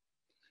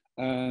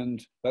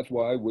 And that's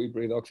why we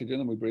breathe oxygen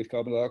and we breathe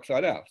carbon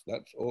dioxide out.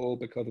 That's all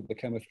because of the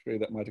chemistry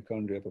that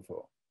mitochondria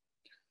perform.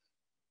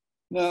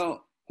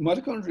 Now,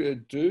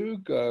 mitochondria do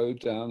go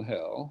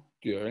downhill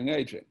during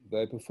aging.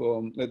 They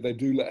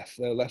do less,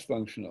 they're less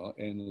functional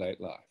in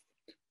late life.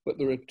 But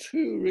there are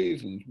two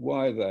reasons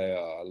why they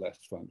are less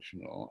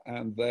functional,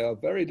 and they are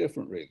very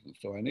different reasons.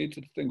 So I need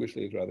to distinguish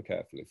these rather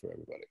carefully for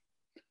everybody.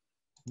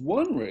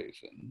 One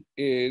reason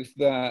is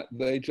that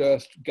they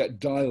just get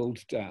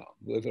dialed down.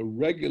 There's a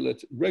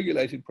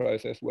regulated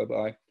process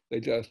whereby they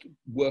just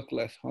work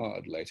less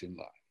hard late in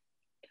life.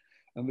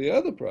 And the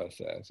other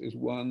process is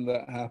one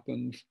that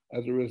happens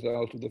as a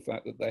result of the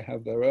fact that they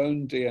have their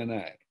own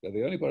DNA. They're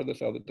the only part of the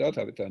cell that does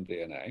have its own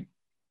DNA,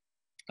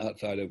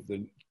 outside of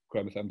the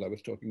chromosomes I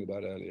was talking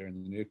about earlier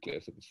in the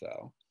nucleus of the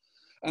cell.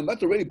 And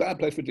that's a really bad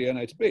place for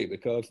DNA to be,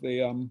 because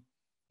the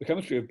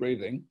chemistry of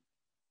breathing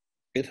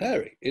is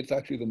hairy. It's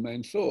actually the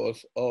main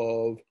source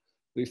of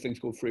these things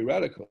called free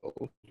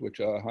radicals, which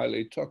are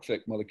highly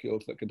toxic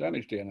molecules that can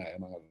damage DNA,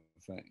 among other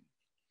things.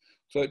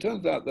 So it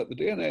turns out that the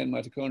DNA in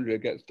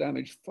mitochondria gets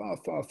damaged far,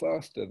 far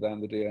faster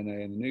than the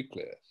DNA in the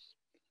nucleus.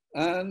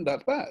 And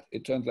that's bad.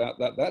 It turns out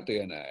that that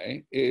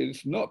DNA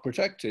is not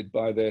protected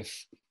by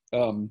this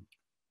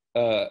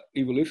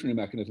evolutionary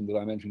mechanism that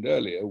I mentioned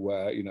earlier,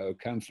 where, you know,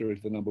 cancer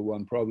is the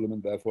 #1 problem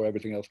and therefore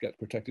everything else gets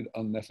protected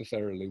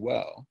unnecessarily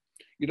well.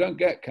 You don't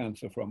get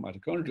cancer from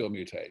mitochondrial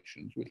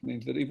mutations, which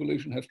means that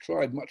evolution has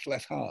tried much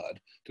less hard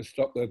to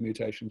stop those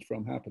mutations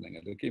from happening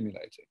and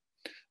accumulating.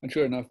 And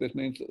sure enough, this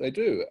means that they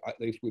do, at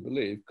least we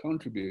believe,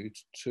 contribute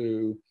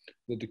to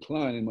the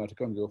decline in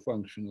mitochondrial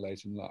function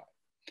late in life.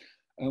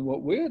 And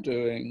what we're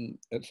doing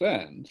at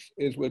SENS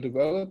is we're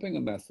developing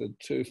a method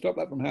to stop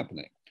that from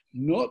happening.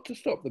 Not to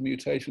stop the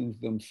mutations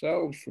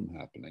themselves from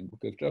happening,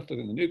 because just as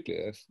in the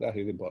nucleus, that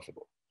is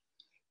impossible.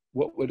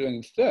 What we're doing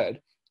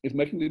instead is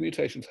making the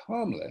mutations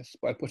harmless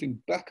by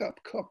putting backup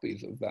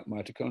copies of that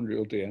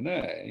mitochondrial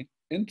DNA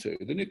into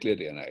the nuclear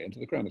DNA, into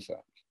the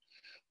chromosomes.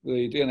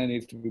 The DNA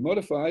needs to be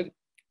modified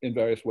in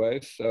various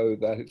ways so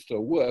that it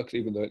still works,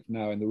 even though it's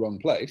now in the wrong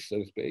place, so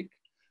to speak.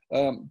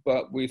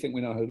 But we think we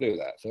know how to do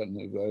that.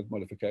 Certainly those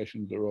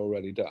modifications are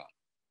already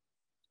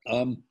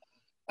done.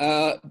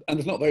 And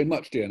there's not very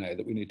much DNA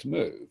that we need to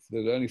move.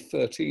 There's only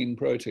 13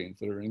 proteins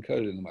that are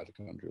encoded in the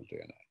mitochondrial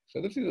DNA.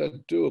 So this is a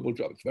doable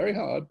job. It's very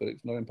hard, but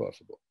it's not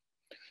impossible.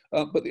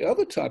 But the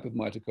other type of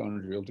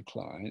mitochondrial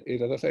decline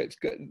is, as I say,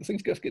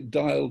 things just get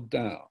dialed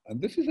down.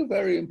 And this is a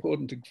very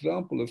important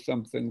example of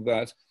something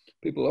that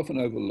people often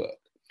overlook.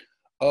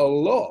 A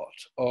lot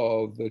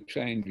of the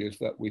changes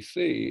that we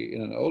see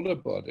in an older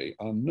body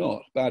are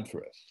not bad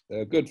for us.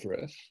 They're good for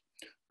us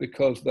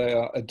because they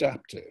are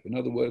adaptive. In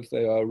other words,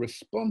 they are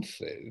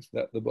responses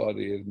that the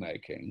body is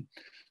making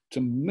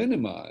to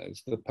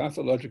minimize the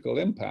pathological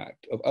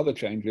impact of other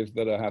changes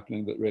that are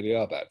happening that really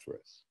are bad for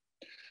us.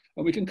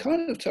 And we can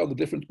kind of tell the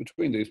difference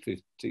between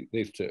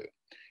these two.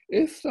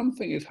 If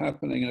something is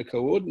happening in a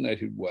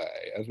coordinated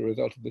way as a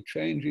result of the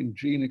change in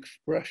gene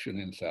expression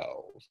in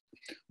cells,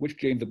 which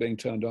genes are being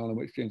turned on and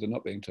which genes are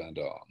not being turned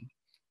on,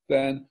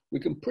 then we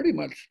can pretty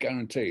much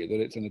guarantee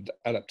that it's an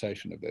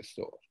adaptation of this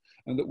sort,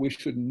 and that we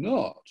should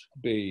not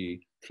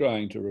be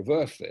trying to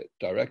reverse it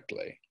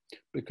directly,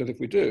 because if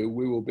we do,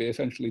 we will be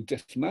essentially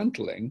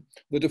dismantling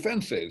the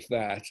defenses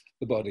that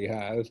the body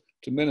has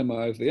to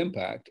minimize the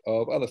impact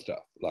of other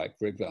stuff, like,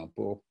 for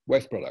example,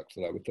 waste products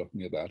that I was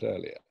talking about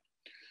earlier.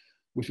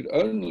 We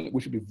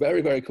should be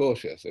very, very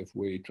cautious if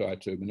we try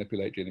to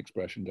manipulate gene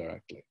expression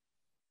directly.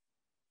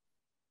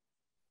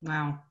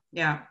 Wow.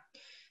 Yeah.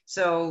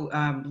 So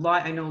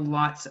I know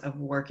lots of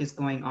work is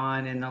going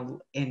on,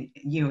 and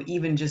you know,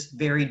 even just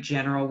very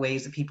general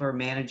ways that people are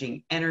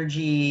managing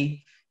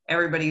energy.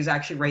 Everybody's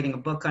actually writing a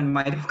book on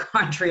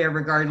mitochondria,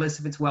 regardless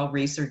if it's well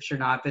researched or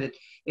not. But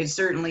it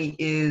certainly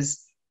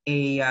is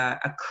a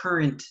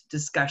current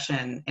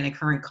discussion and a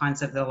current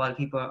concept that a lot of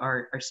people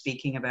are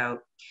speaking about.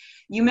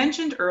 You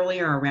mentioned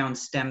earlier around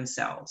stem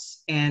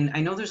cells, and I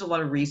know there's a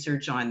lot of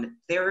research on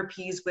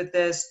therapies with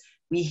this.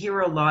 We hear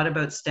a lot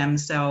about stem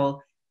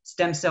cells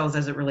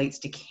as it relates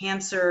to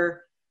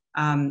cancer.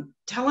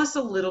 Tell us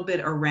a little bit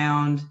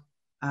around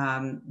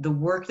the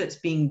work that's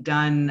being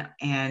done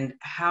and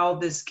how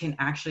this can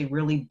actually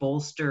really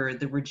bolster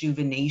the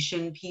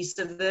rejuvenation piece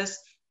of this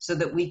so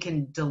that we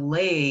can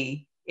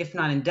delay, if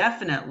not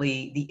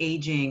indefinitely, the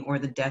aging or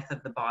the death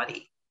of the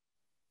body.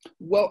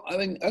 Well, I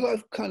mean, as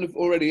I've kind of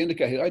already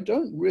indicated, I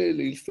don't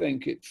really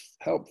think it's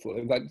helpful.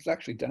 In fact, it's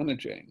actually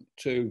damaging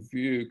to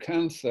view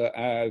cancer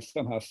as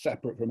somehow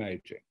separate from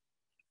aging,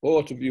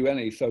 or to view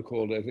any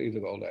so-called disease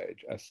of old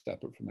age as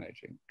separate from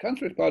aging.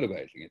 Cancer is part of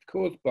aging. It's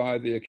caused by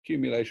the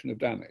accumulation of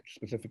damage,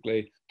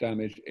 specifically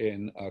damage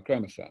in our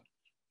chromosomes.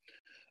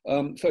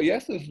 So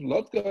yes, there's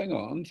lots going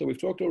on. So we've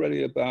talked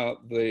already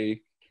about the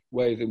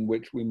ways in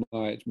which we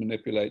might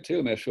manipulate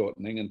telomere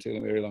shortening and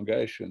telomere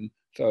elongation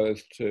so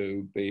as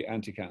to be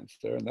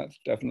anti-cancer, and that's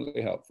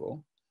definitely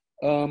helpful.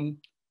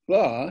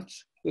 But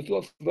there's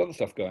lots of other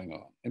stuff going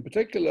on. In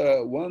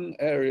particular, one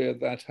area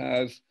that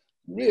has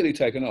really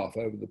taken off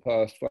over the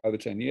past 5 or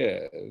 10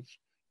 years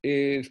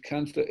is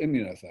cancer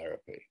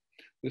immunotherapy.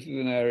 This is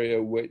an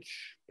area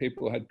which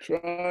people had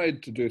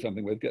tried to do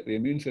something with, get the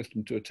immune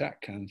system to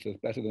attack cancers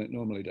better than it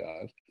normally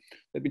does.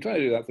 They've been trying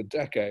to do that for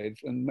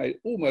decades and made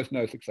almost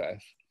no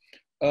success.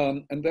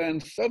 And then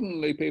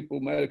suddenly people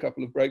made a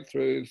couple of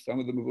breakthroughs. Some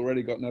of them have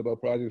already got Nobel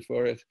Prizes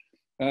for it.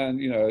 And,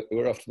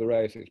 we're off to the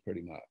races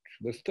pretty much.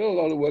 There's still a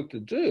lot of work to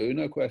do,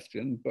 no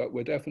question, but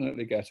we're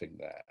definitely getting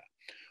there.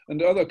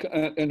 And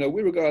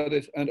we regard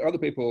it, and other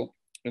people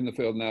in the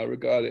field now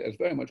regard it as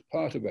very much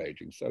part of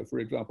aging. So, for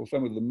example,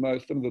 some of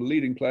the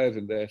leading players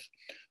in this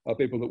are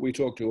people that we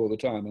talk to all the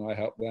time, and I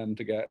help them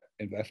to get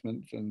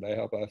investments, and they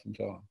help us, and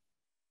so on.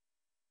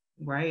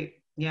 Right.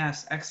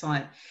 Yes.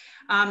 Excellent.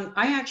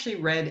 I actually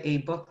read a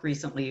book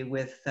recently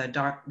with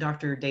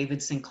Dr.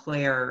 David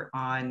Sinclair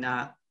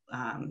on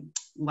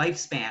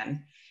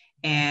lifespan.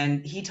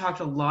 And he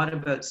talked a lot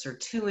about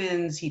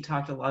sirtuins. He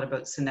talked a lot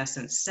about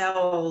senescent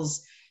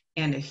cells,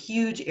 and a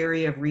huge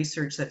area of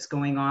research that's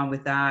going on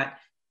with that,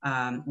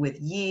 with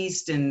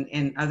yeast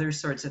and other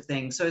sorts of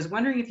things. So I was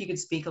wondering if you could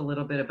speak a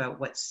little bit about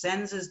what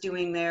SENS is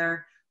doing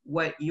there,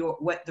 what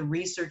the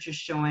research is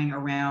showing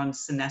around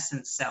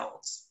senescent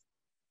cells.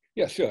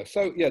 Yeah, sure.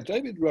 So yeah,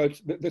 David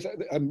wrote this.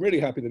 I'm really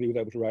happy that he was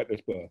able to write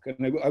this book.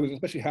 And I was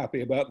especially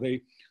happy about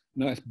the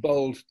nice,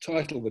 bold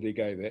title that he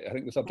gave it. I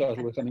think the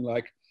subtitle was something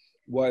like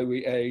Why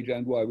We Age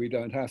and Why We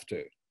Don't Have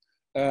to.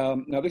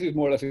 Now, this is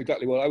more or less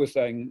exactly what I was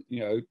saying,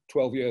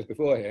 12 years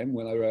before him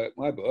when I wrote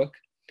my book.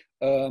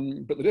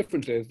 But the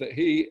difference is that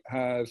he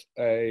has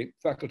a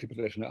faculty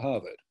position at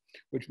Harvard,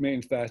 which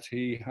means that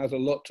he has a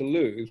lot to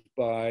lose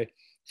by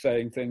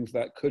saying things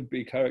that could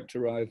be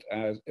characterized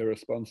as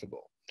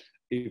irresponsible,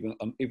 even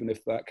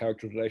if that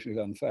characterization is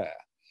unfair.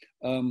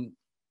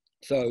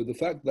 So the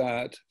fact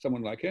that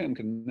someone like him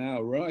can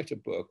now write a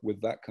book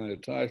with that kind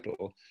of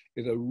title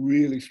is a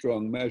really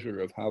strong measure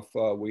of how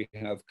far we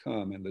have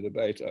come in the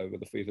debate over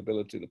the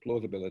feasibility, the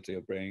plausibility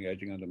of bringing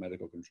aging under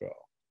medical control.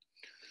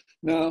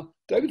 Now,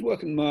 David's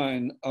work and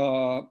mine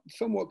are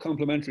somewhat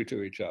complementary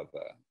to each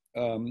other.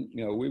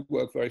 We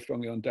work very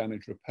strongly on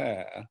damage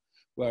repair,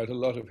 whereas a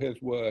lot of his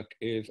work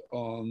is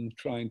on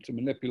trying to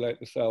manipulate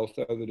the cell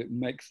so that it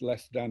makes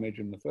less damage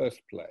in the first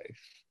place.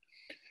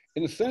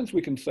 In a sense,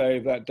 we can say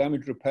that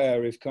damage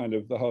repair is kind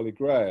of the holy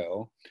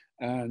grail,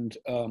 and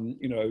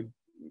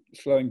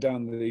slowing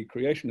down the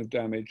creation of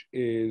damage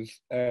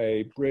is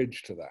a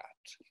bridge to that.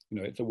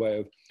 It's a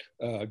way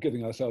of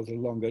giving ourselves a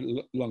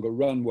longer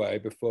runway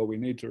before we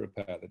need to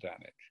repair the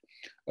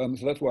damage.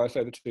 So that's why I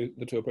say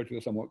the two approaches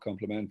are somewhat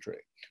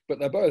complementary, but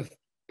they're both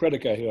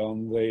predicated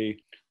on the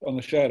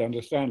shared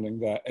understanding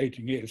that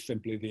aging is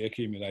simply the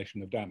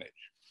accumulation of damage.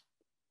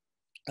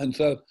 And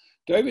so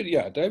David,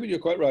 you're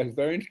quite right. He's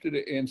very interested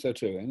in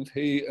sirtuins.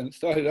 He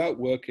started out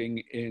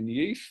working in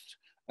yeast,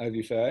 as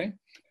you say,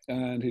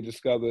 and he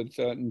discovered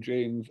certain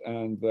genes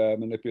and their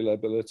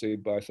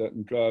manipulability by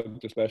certain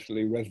drugs,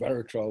 especially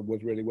resveratrol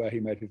was really where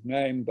he made his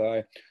name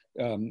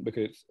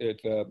because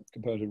it's a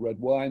component of red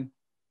wine.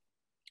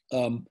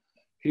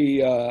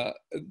 He,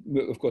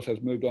 of course, has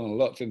moved on a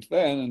lot since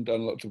then and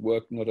done lots of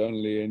work, not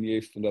only in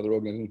yeast and other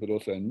organisms, but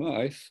also in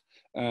mice.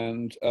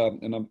 And a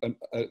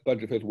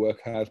bunch of his work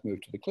has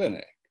moved to the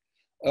clinic.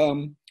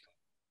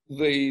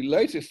 The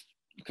latest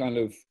kind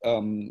of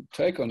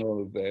take on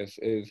all of this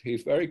is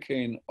he's very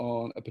keen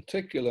on a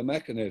particular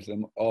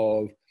mechanism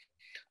of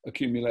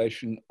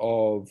accumulation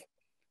of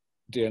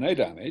DNA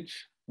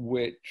damage,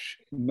 which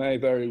may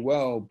very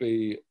well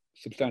be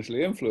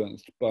substantially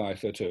influenced by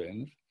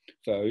sirtuins.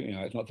 So,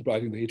 it's not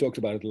surprising that he talks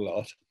about it a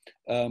lot.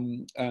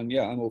 And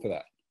yeah, I'm all for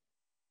that.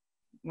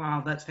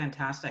 Wow, that's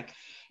fantastic.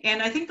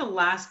 And I think the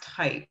last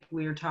type,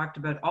 we were talked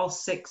about all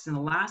six, and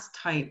the last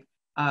type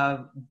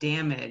of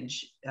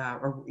damage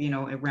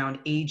around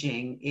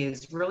aging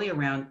is really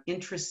around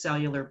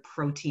intracellular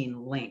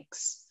protein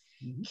links.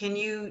 Mm-hmm. Can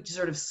you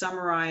sort of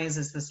summarize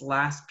as this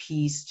last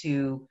piece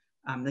to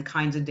the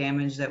kinds of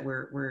damage that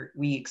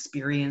we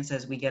experience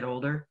as we get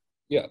older?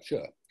 Yeah,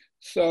 sure.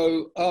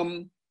 So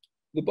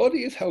the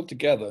body is held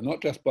together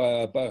not just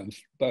by our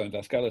bones,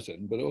 our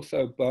skeleton, but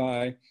also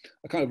by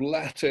a kind of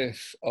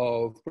lattice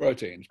of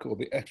proteins called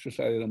the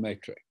extracellular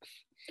matrix.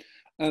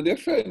 And the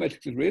extracellular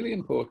matrix is really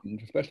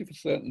important, especially for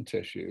certain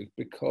tissues,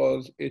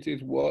 because it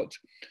is what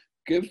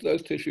gives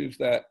those tissues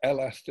their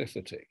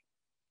elasticity.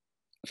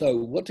 So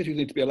what tissues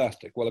need to be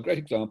elastic? Well, a great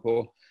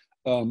example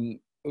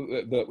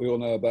that we all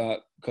know about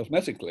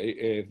cosmetically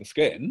is the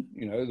skin.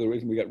 The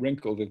reason we get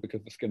wrinkles is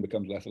because the skin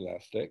becomes less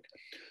elastic.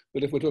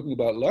 But if we're talking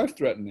about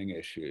life-threatening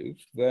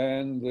issues,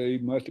 then the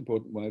most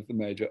important one is the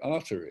major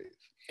arteries,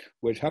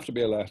 which have to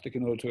be elastic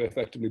in order to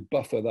effectively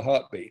buffer the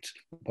heartbeat,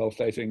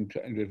 pulsating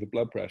changes of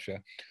blood pressure.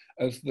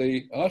 As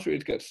the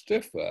arteries get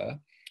stiffer,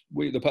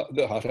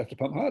 the heart has to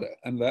pump harder.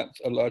 And that's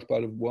a large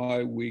part of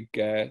why we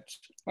get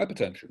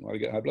hypertension, why we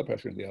get high blood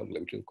pressure in the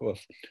elderly, which of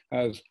course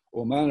has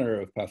all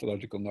manner of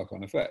pathological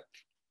knock-on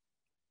effects.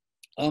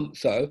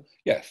 So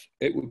yes,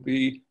 it would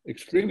be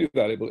extremely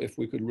valuable if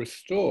we could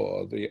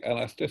restore the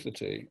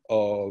elasticity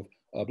of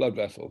our blood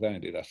vessels and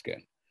indeed our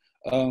skin.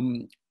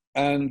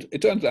 And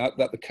it turns out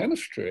that the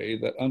chemistry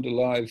that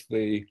underlies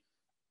the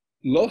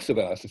loss of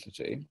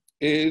elasticity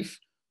is,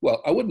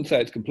 well, I wouldn't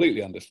say it's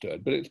completely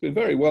understood, but it's been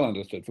very well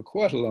understood for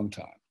quite a long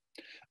time.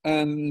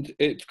 And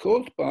it's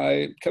caused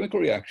by chemical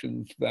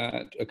reactions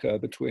that occur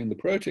between the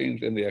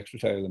proteins in the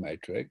extracellular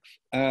matrix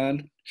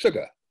and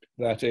sugar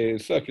that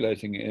is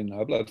circulating in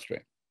our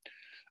bloodstream.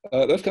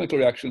 Those chemical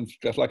reactions,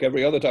 just like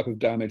every other type of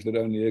damage that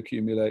only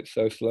accumulates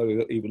so slowly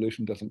that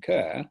evolution doesn't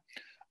care,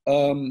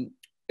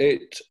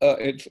 these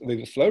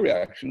are slow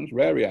reactions,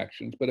 rare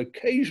reactions, but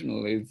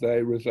occasionally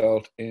they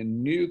result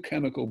in new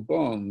chemical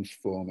bonds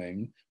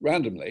forming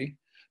randomly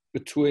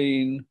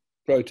between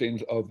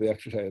proteins of the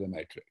extracellular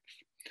matrix.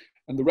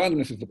 And the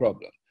randomness is the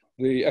problem.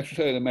 The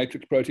extracellular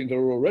matrix proteins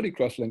are already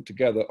cross-linked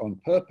together on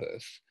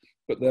purpose,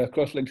 but they're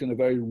cross-linked in a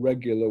very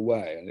regular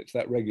way. And it's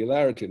that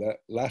regularity, that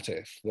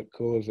lattice, that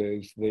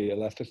causes the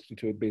elasticity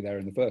to be there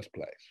in the first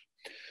place.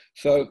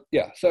 So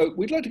yeah, so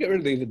we'd like to get rid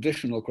of these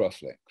additional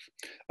cross-links.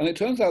 And it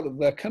turns out that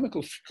their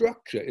chemical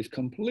structure is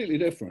completely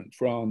different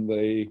from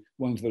the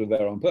ones that are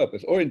there on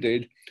purpose, or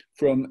indeed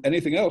from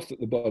anything else that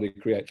the body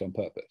creates on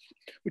purpose,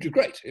 which is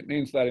great. It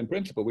means that in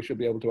principle, we should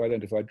be able to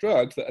identify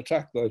drugs that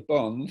attack those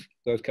bonds,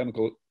 those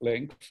chemical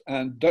links,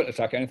 and don't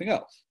attack anything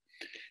else.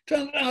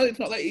 Turns out it's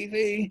not that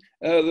easy.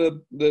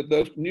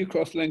 Those new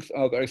cross-links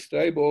are very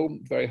stable,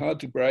 very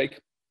hard to break,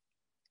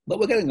 but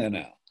we're getting there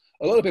now.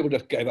 A lot of people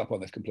just gave up on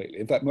this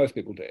completely. In fact, most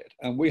people did.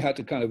 And we had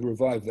to kind of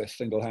revive this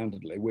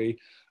single-handedly. We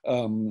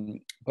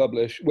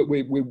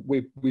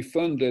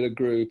funded a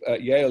group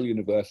at Yale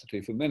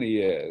University for many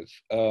years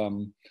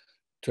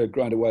to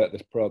grind away at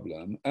this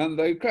problem. And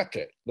they cracked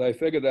it. They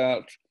figured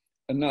out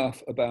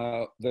enough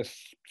about this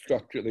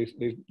structure,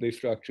 these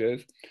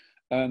structures,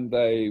 and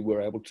they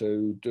were able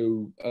to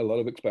do a lot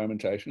of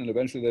experimentation. And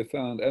eventually they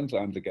found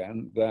enzymes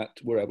again that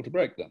were able to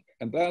break them.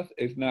 And that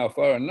is now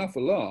far enough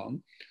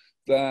along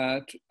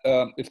that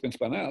it's been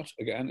spun out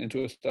again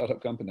into a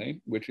startup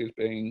company, which is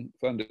being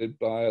funded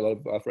by a lot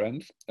of our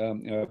friends,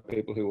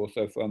 people who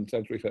also fund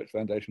SENS Research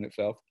Foundation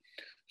itself.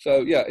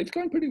 So yeah, it's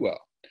going pretty well.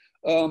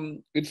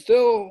 It's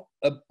still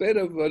a bit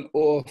of an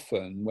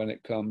orphan when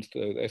it comes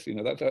to this. You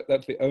know,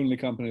 that's the only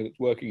company that's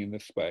working in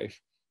this space,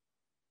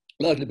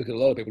 largely because a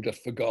lot of people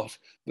just forgot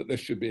that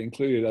this should be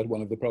included as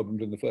one of the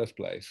problems in the first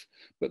place.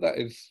 But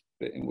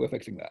we're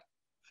fixing that.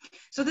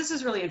 So this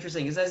is really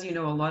interesting, because as you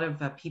know, a lot of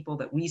people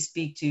that we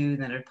speak to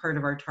that are part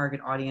of our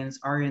target audience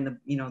are in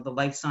the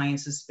life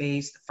sciences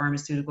space, the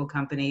pharmaceutical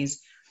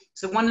companies.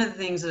 So one of the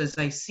things that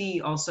I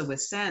see also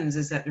with SENS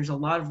is that there's a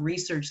lot of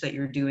research that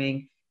you're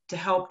doing to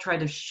help try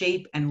to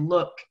shape and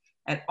look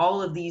at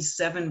all of these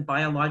 7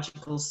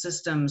 biological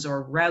systems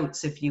or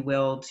routes, if you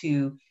will,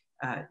 to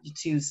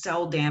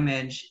cell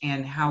damage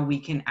and how we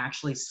can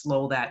actually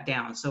slow that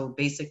down. So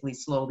basically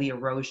slow the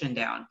erosion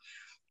down.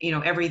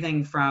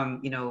 Everything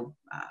from,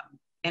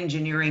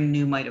 engineering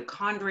new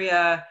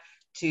mitochondria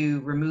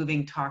to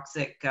removing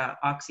toxic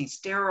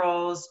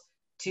oxysterols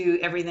to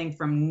everything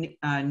from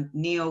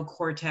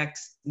neocortex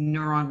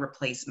neuron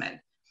replacement.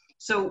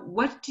 So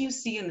what do you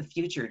see in the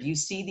future? Do you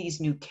see these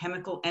new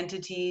chemical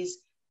entities?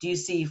 Do you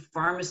see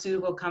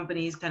pharmaceutical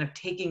companies kind of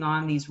taking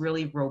on these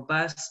really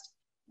robust,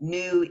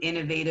 new,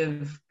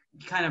 innovative,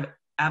 kind of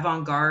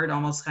avant-garde,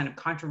 almost kind of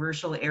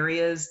controversial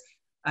areas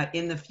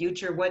in the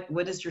future?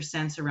 What is your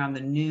sense around the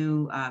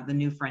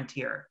new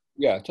frontier?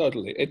 Yeah,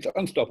 totally. It's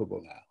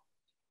unstoppable now.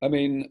 I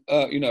mean,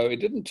 it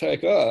didn't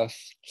take us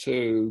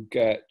to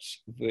get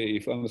the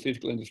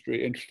pharmaceutical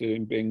industry interested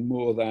in being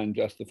more than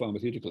just the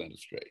pharmaceutical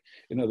industry.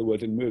 In other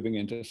words, in moving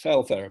into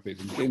cell therapies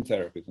and gene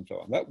therapies and so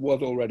on. That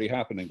was already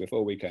happening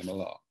before we came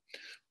along.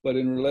 But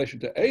in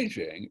relation to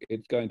aging,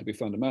 it's going to be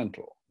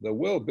fundamental. There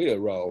will be a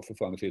role for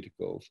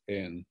pharmaceuticals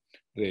in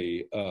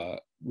the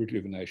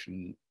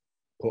rejuvenation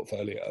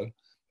portfolio,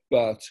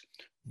 but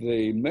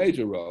the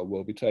major role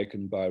will be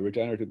taken by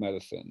regenerative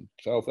medicine,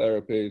 cell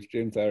therapies,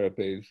 gene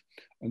therapies,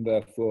 and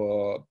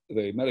therefore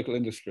the medical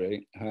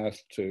industry has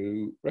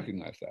to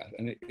recognize that,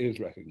 and it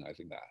is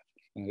recognizing that.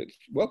 And it's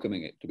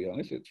welcoming it, to be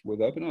honest. It's with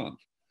open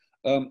arms.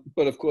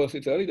 But of course,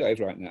 it's early days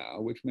right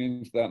now, which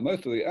means that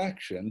most of the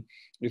action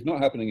is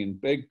not happening in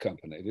big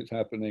companies, it's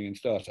happening in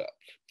startups.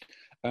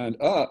 And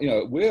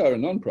we are a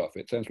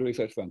non-profit, SENS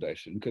Research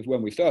Foundation, because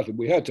when we started,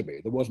 we had to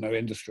be. There was no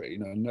industry,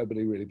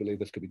 nobody really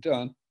believed this could be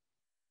done.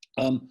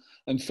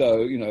 And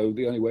so,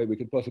 the only way we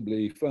could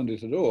possibly fund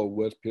it at all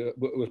was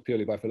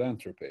purely by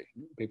philanthropy.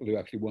 People who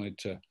actually wanted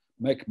to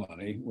make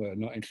money were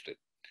not interested.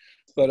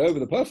 But over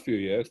the past few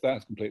years,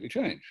 that's completely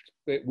changed.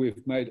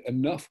 We've made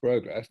enough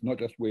progress, not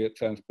just we at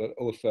SENS, but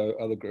also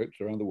other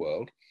groups around the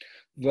world,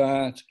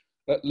 that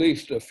at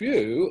least a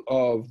few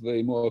of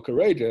the more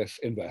courageous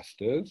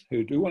investors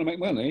who do want to make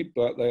money,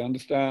 but they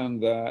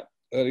understand that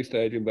early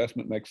stage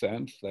investment makes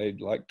sense.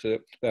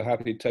 They're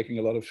happy taking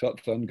a lot of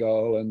shots on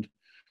goal and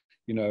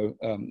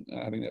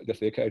having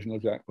just the occasional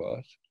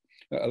jackpot.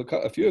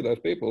 A few of those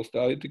people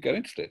started to get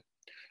interested.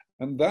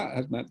 And that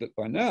has meant that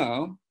by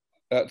now,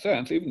 at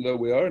SENS, even though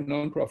we are a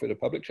non-profit, a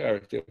public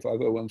charity, a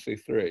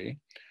 501c3,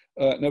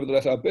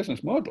 nevertheless, our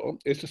business model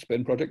is to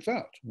spin projects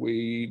out.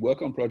 We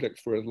work on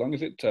projects for as long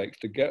as it takes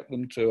to get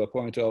them to a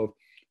point of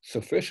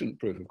sufficient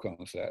proof of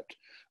concept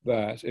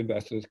that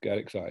investors get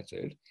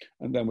excited,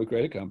 and then we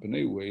create a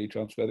company, we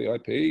transfer the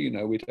IP,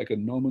 we take a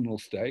nominal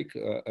stake,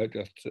 so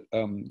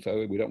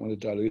we don't want to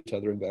dilute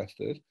other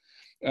investors.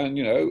 And,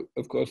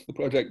 of course, the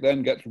project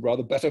then gets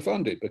rather better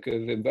funded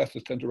because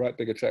investors tend to write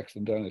bigger checks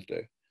than donors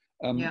do.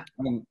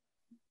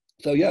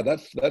 So yeah,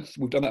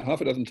 we've done that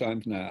half a dozen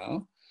times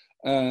now.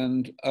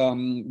 And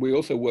we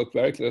also work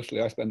very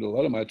closely. I spend a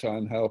lot of my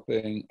time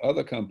helping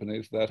other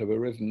companies that have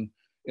arisen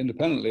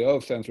independently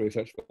of SENS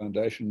Research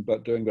Foundation,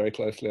 but doing very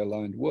closely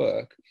aligned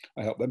work.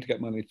 I help them to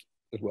get money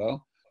as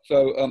well.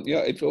 So yeah,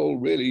 it's all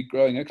really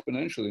growing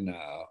exponentially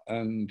now.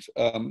 And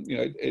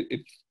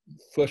it's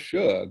for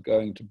sure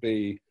going to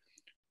be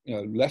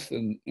less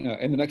than,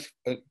 in the next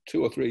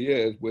 2 or 3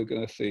 years, we're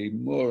going to see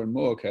more and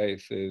more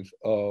cases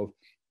of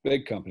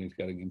big companies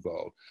getting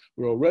involved.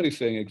 We're already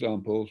seeing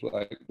examples,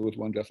 like there was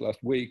one just last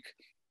week,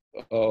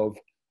 of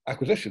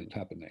acquisitions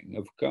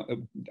happening, of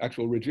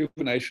actual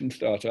rejuvenation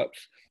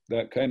startups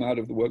that came out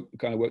of the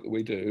kind of work that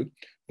we do,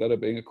 that are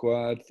being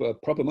acquired for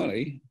proper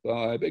money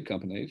by big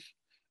companies.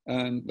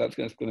 And that's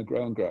going to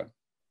grow and grow.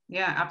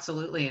 Yeah,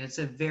 absolutely. And it's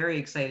a very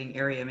exciting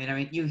area. I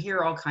mean, you hear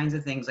all kinds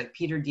of things, like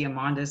Peter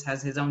Diamandis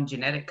has his own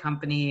genetic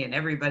company, and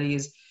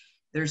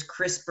there's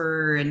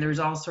CRISPR, and there's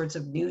all sorts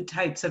of new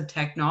types of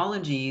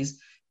technologies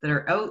that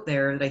are out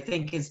there that I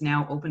think is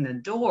now opened the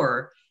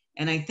door.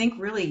 And I think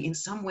really in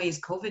some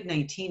ways,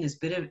 COVID-19 has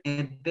been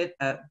a bit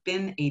of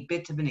an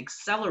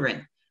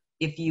accelerant,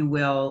 if you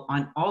will,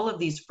 on all of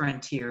these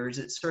frontiers.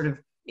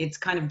 It's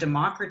kind of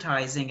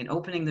democratizing and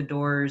opening the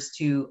doors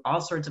to all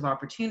sorts of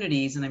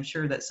opportunities. And I'm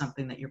sure that's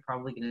something that you're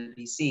probably going to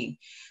be seeing.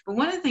 But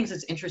one of the things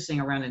that's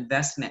interesting around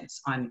investments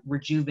on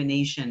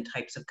rejuvenation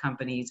types of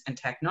companies and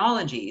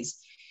technologies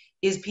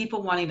is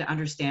people wanting to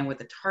understand what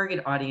the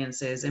target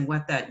audience is and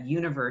what that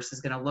universe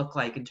is going to look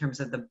like in terms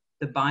of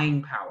the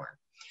buying power.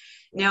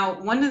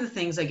 Now, one of the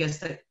things I guess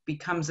that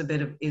becomes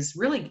is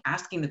really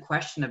asking the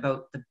question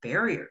about the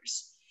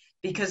barriers.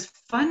 Because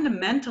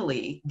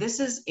fundamentally, this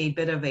is a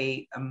bit of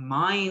a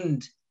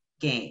mind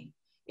game.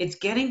 It's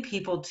getting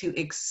people to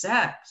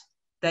accept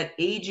that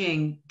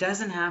aging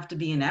doesn't have to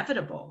be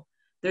inevitable.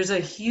 There's a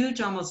huge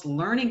almost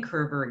learning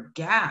curve or a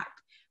gap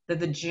that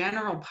the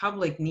general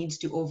public needs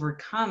to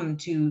overcome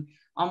to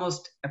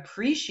almost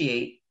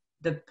appreciate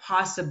the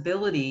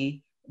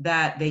possibility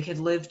that they could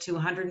live to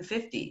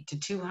 150 to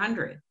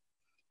 200.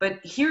 But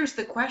here's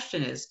the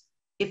question is,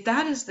 if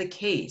that is the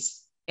case,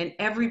 and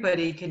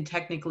everybody can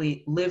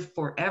technically live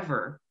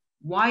forever,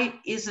 why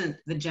isn't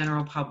the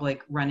general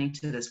public running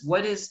to this?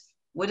 What is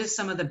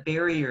some of the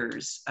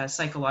barriers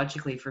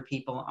psychologically for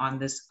people on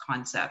this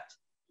concept?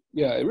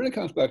 Yeah, it really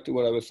comes back to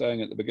what I was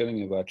saying at the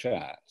beginning of our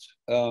chat.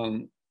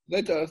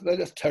 They're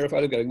just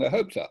terrified of getting their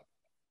hopes up.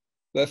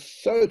 They're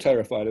so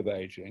terrified of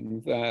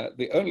aging that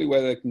the only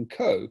way they can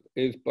cope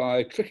is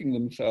by tricking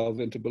themselves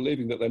into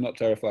believing that they're not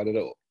terrified at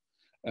all,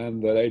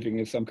 and that aging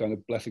is some kind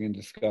of blessing in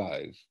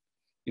disguise.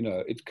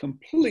 It's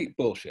complete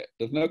bullshit.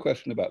 There's no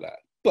question about that.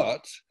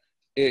 But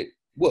it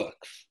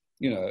works.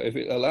 If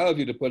it allows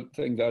you to put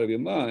things out of your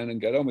mind and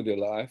get on with your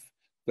life,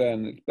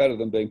 then it's better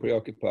than being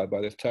preoccupied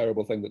by this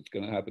terrible thing that's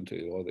going to happen to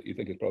you, or that you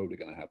think is probably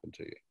going to happen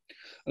to you.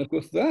 And of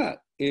course, that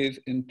is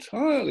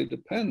entirely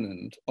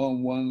dependent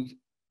on one's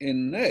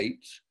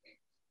innate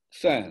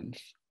sense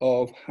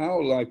of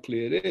how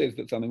likely it is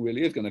that something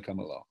really is going to come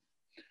along.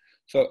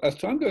 So as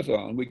time goes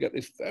on, we get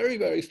this very,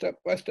 very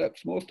step-by-step,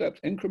 small steps,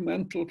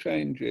 incremental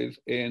changes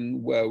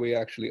in where we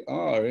actually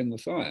are in the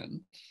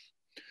science.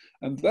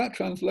 And that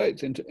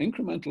translates into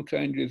incremental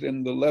changes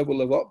in the level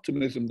of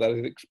optimism that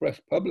is expressed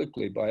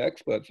publicly by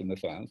experts in the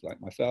science, like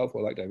myself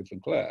or like David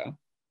Sinclair,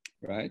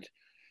 right?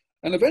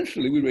 And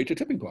eventually we reach a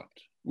tipping point.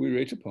 We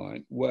reach a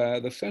point where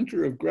the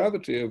center of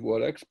gravity of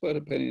what experts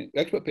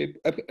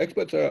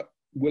are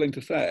willing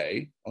to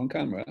say on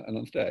camera and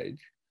on stage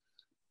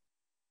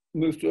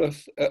moves to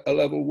a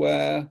level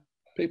where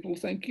people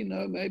think,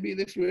 maybe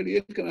this really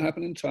is going to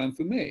happen in time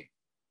for me,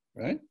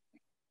 right?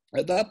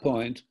 At that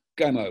point,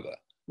 game over.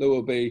 There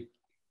will be,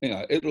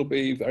 it'll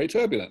be very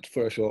turbulent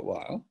for a short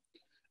while.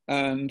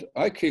 And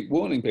I keep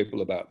warning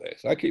people about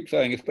this. I keep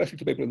saying, especially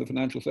to people in the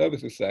financial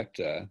services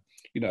sector,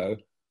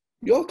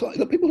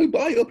 the people who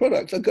buy your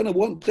products are going to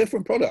want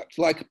different products.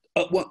 Like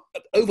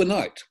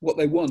overnight, what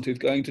they want is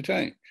going to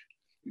change.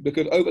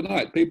 Because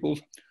overnight,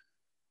 people's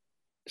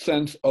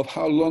sense of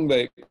how long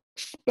they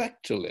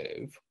expect to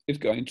live is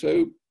going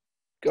to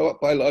go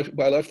up by a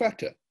large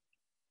factor,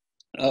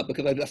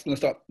 because they're just going to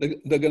start.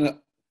 They're going to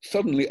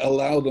suddenly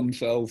allow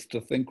themselves to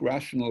think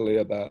rationally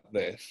about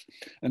this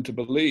and to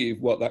believe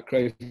what that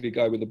crazy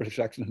guy with the British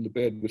accent and the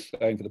beard was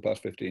saying for the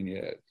past 15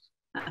 years.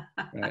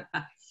 Right?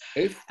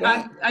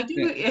 I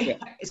do. Yeah.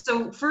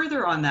 So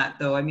further on that,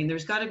 though, I mean,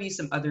 there's got to be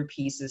some other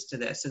pieces to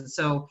this, and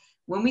so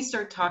when we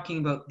start talking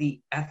about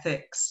the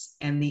ethics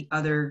and the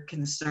other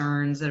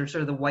concerns that are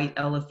sort of the white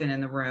elephant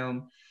in the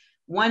room,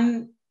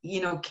 one,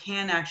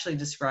 can actually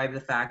describe the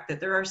fact that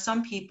there are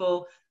some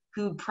people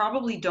who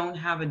probably don't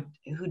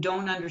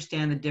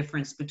understand the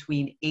difference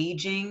between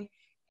aging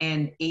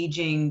and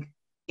aging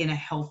in a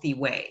healthy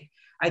way.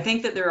 I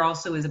think that there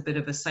also is a bit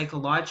of a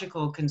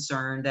psychological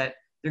concern that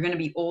they're going to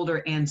be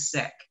older and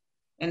sick.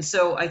 And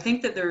so I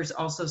think that there's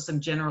also some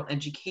general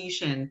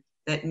education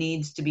that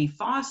needs to be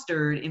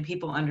fostered in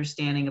people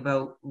understanding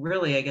about,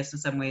 really, I guess in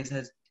some ways,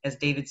 as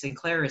David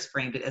Sinclair has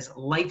framed it, as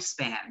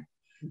lifespan,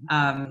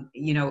 and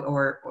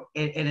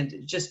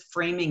just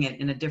framing it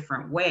in a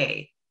different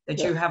way, that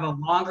Yeah. you have a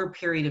longer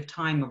period of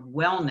time of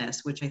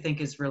wellness, which I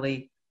think is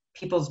really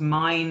people's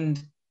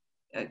mind,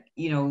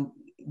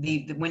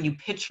 when you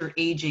picture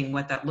aging,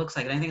 what that looks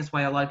like. And I think that's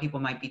why a lot of people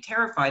might be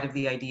terrified of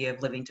the idea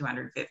of living to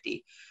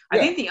 150. I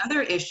Yeah. think the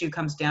other issue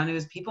comes down to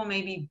is people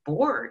may be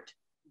bored.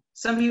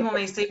 Some people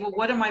may say, well,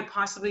 what am I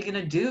possibly going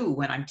to do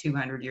when I'm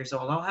 200 years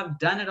old? I'll have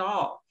done it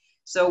all.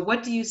 So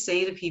what do you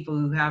say to people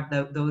who have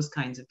those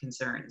kinds of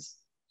concerns?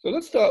 So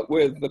let's start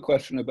with the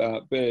question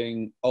about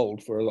being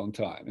old for a long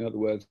time. In other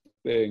words,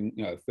 being,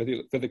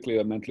 physically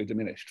or mentally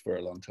diminished for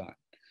a long time.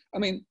 I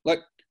mean,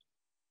 like,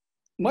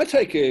 my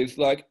take is,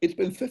 like, it's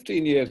been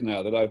 15 years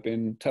now that I've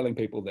been telling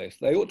people this.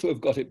 They ought to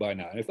have got it by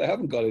now. And if they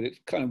haven't got it, it's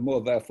kind of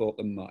more their fault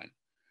than mine.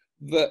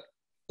 That,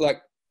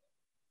 like,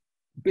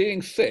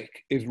 being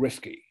sick is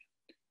risky.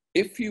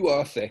 If you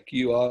are sick,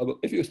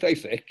 if you stay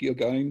sick, you're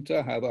going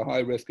to have a high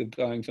risk of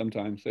dying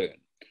sometime soon.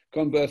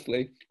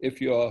 Conversely, if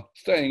you're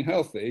staying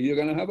healthy, you're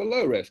going to have a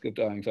low risk of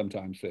dying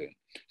sometime soon.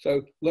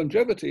 So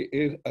longevity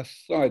is a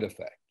side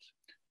effect.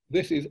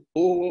 This is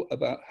all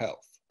about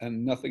health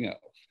and nothing else.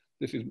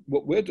 This is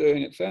what we're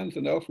doing at SENS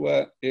and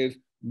elsewhere, is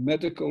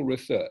medical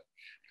research.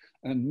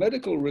 And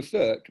medical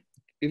research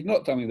is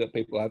not something that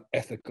people have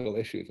ethical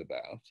issues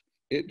about.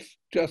 It's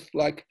just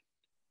like,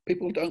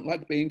 people don't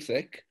like being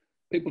sick.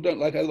 People don't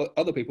like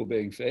other people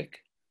being sick.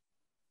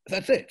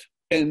 That's it.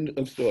 End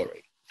of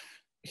story.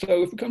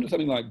 So if we come to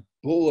something like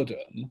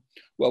boredom,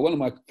 well, one of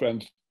my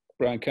friends,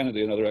 Brian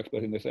Kennedy, another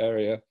expert in this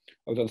area,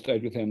 I was on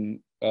stage with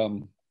him a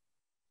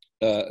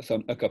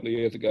couple of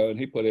years ago, and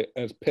he put it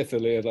as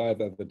pithily as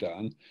I've ever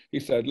done. He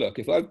said, look,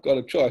 if I've got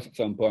a choice at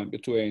some point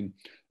between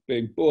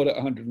being bored at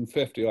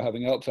 150 or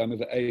having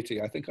Alzheimer's at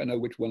 80, I think I know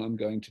which one I'm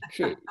going to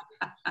choose.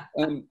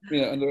 And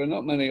there are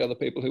not many other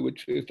people who would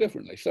choose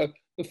differently. So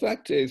the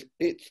fact is,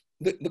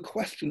 the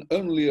question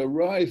only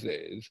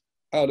arises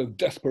out of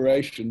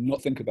desperation,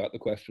 not think about the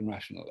question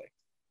rationally.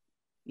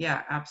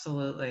 Yeah,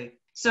 absolutely.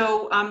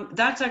 So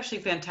that's actually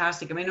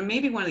fantastic. I mean,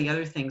 maybe one of the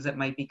other things that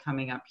might be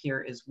coming up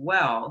here as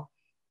well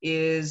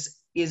is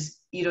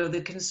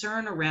the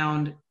concern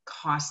around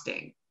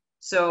costing.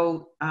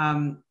 So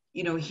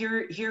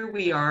here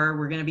we are.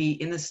 We're going to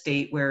be in the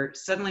state where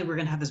suddenly we're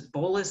going to have this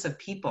bolus of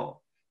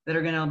people that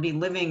are going to be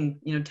living,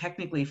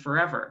 technically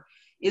forever.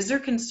 Is there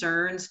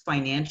concerns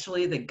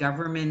financially that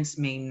governments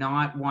may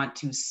not want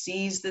to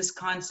seize this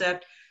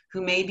concept,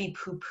 who may be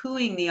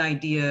poo-pooing the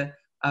idea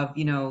of,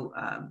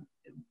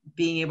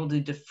 being able to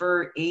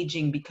defer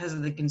aging because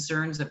of the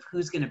concerns of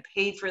who's going to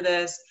pay for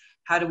this?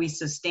 How do we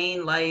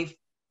sustain life?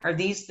 Are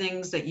these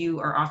things that you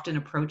are often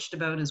approached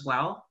about as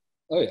well?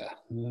 Oh, yeah.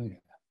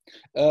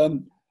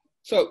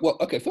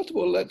 First of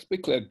all, let's be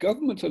clear.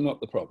 Governments are not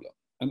the problem.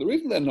 And the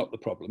reason they're not the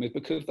problem is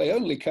because they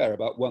only care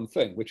about one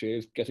thing, which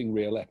is getting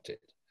re-elected.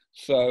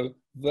 So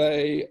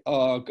they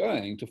are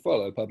going to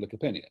follow public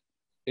opinion.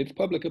 It's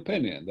public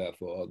opinion,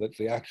 therefore, that's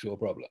the actual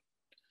problem.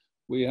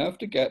 We have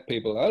to get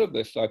people out of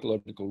this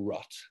psychological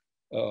rut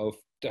of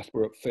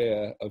desperate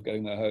fear of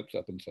getting their hopes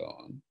up and so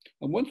on.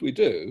 And once we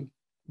do,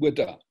 we're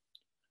done.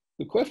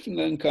 The question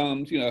then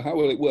comes, how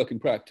will it work in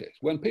practice?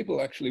 When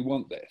people actually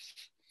want this,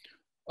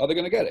 are they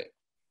going to get it?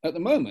 At the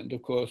moment,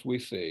 of course, we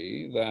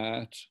see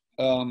that,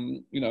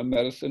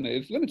 medicine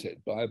is limited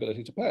by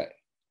ability to pay.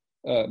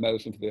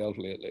 Medicine for the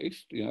elderly, at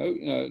least,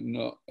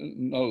 not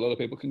a lot of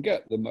people can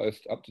get the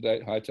most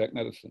up-to-date high-tech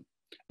medicine.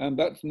 And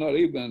that's not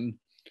even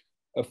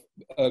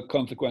a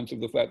consequence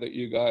of the fact that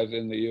you guys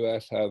in the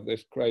US have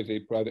this crazy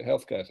private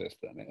healthcare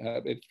system.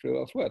 It's true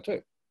elsewhere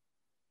too.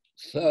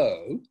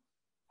 So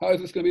how is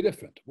this going to be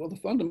different? Well, the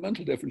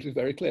fundamental difference is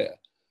very clear.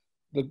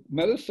 The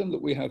medicine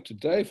that we have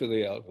today for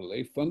the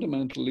elderly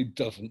fundamentally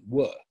doesn't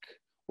work.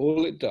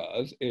 All it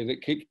does is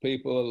it keeps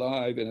people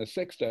alive in a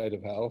sick state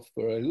of health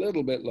for a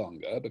little bit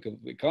longer, because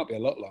it can't be a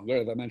lot longer.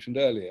 As I mentioned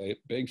earlier,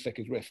 being sick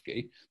is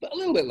risky, but a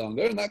little bit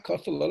longer, and that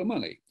costs a lot of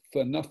money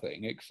for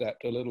nothing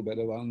except a little bit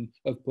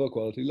of poor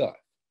quality life,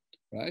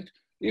 right?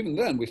 Even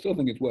then, we still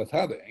think it's worth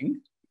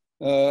having,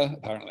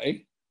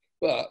 apparently,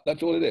 but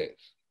that's all it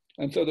is.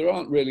 And so there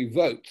aren't really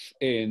votes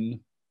in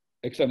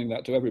extending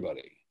that to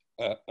everybody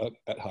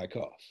at high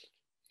cost.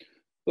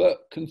 But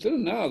consider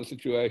now the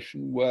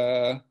situation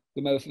where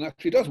the medicine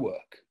actually does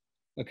work,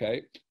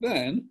 okay?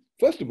 Then,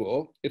 first of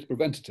all, it's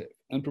preventative,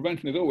 and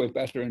prevention is always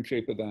better and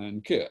cheaper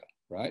than cure,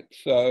 right?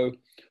 So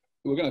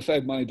we're going to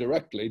save money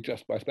directly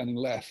just by spending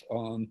less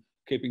on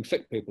keeping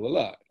sick people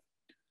alive.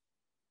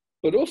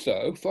 But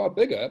also, far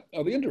bigger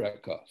are the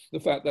indirect costs. The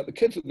fact that the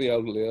kids of the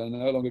elderly are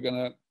no longer going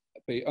to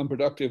be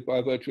unproductive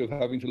by virtue of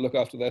having to look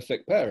after their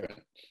sick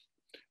parents.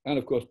 And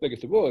of course,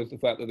 biggest of all is the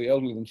fact that the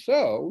elderly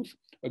themselves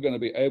are going to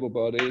be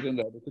able-bodied and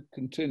able to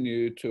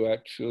continue to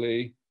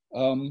actually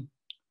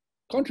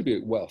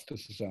contribute wealth to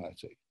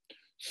society.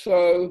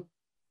 So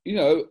you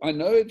know, I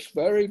know it's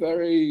very,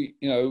 very,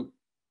 you know,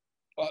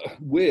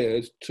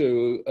 weird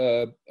to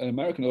an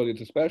American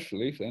audience,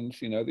 especially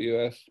since, you know, the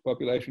US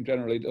population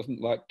generally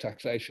doesn't like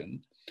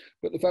taxation.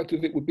 But the fact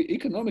is, it would be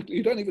economically,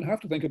 you don't even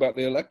have to think about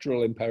the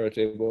electoral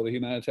imperative or the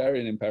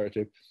humanitarian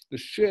imperative. The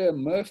sheer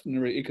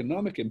mercenary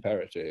economic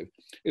imperative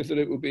is that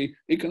it would be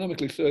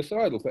economically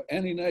suicidal for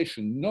any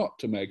nation not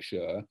to make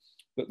sure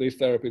that these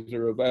therapies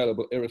are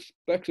available,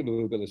 irrespective of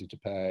ability to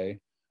pay,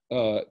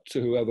 to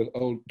whoever's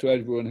old, to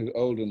everyone who's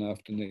old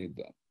enough to need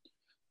them.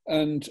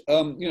 And,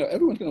 you know,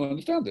 everyone's going to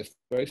understand this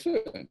very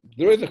soon.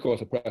 There is, of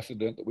course, a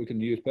precedent that we can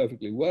use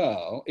perfectly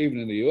well, even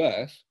in the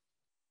US.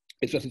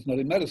 It's just it's not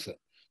in medicine.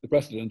 The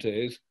precedent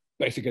is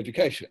basic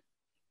education,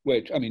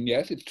 which, I mean,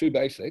 yes, it's too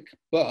basic,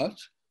 but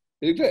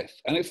it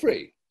exists and it's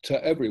free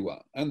to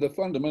everyone. And the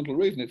fundamental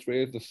reason it's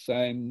free is the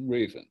same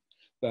reason,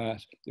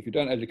 that if you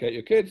don't educate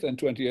your kids, then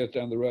 20 years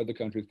down the road, the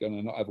country's going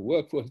to not have a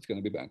workforce, it's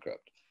going to be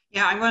bankrupt.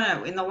 Yeah, I want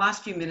to, in the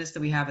last few minutes that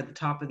we have at the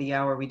top of the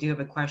hour, we do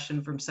have a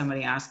question from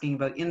somebody asking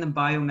about in the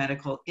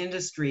biomedical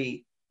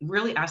industry,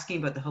 really asking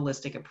about the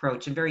holistic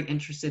approach and very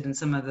interested in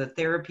some of the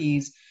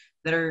therapies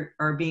that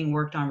are being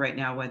worked on right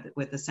now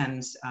with the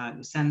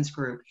SENS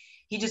group.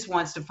 He just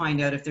wants to find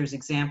out if there's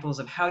examples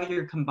of how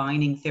you're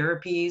combining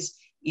therapies,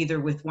 either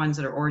with ones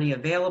that are already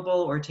available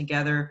or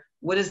together.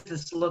 What does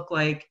this look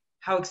like?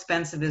 How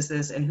expensive is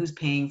this, and who's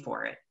paying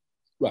for it?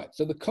 Right,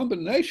 so the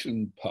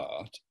combination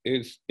part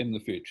is in the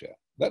future.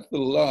 That's the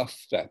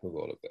last step of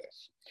all of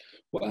this.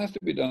 What has to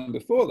be done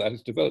before that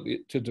is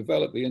to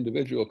develop the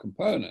individual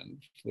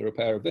components, the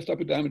repair of this type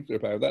of damage, the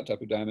repair of that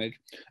type of damage,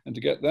 and to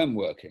get them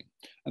working.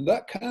 And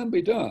that can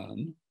be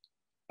done,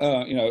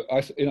 you know,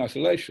 in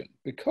isolation,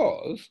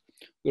 because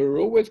there are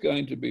always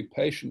going to be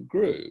patient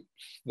groups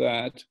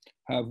that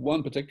have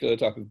one particular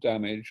type of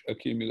damage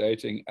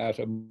accumulating at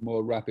a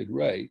more rapid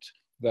rate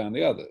than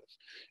the others.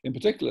 In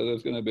particular,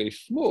 there's going to be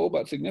small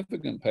but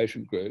significant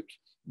patient groups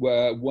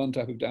where one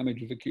type of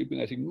damage is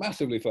accumulating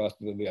massively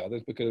faster than the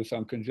others because of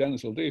some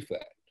congenital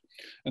defect.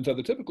 And so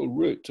the typical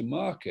route to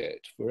market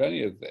for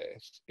any of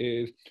this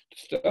is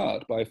to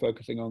start by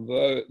focusing on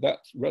that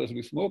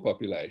relatively small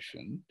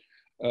population,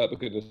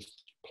 because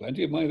there's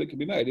plenty of money that can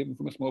be made even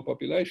from a small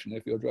population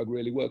if your drug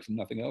really works and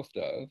nothing else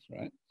does,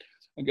 right?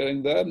 And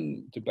getting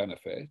them to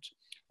benefit,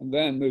 and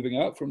then moving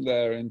out from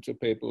there into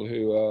people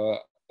who are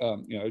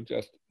you know,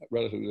 just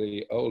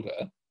relatively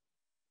older.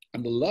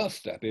 And the last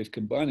step is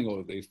combining all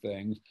of these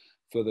things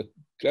for the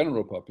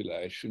general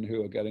population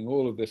who are getting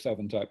all of the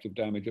 7 types of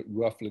damage at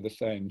roughly the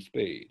same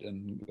speed,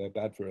 and they're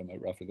bad for them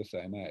at roughly the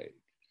same age.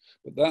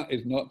 But that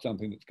is not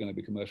something that's going to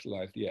be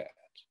commercialized yet.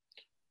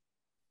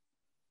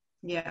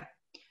 Yeah.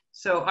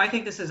 So I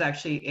think this is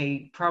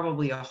actually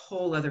probably a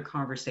whole other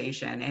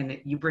conversation, and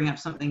you bring up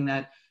something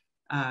that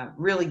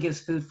really gives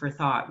food for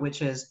thought,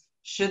 which is,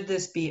 should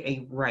this be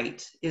a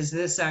right? Is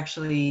this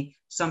actually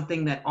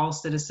something that all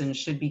citizens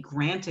should be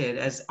granted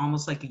as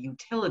almost like a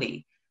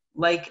utility,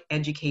 like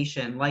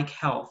education, like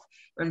health?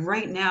 And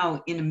right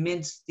now, in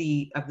amidst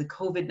of the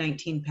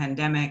COVID-19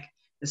 pandemic,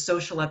 the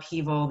social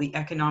upheaval, the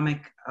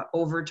economic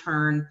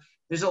overturn,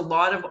 there's a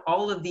lot of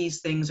all of these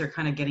things are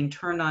kind of getting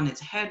turned on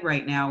its head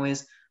right now.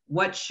 Is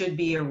what should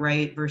be a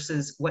right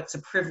versus what's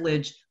a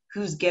privilege?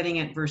 Who's getting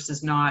it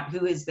versus not?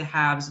 Who is the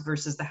haves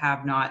versus the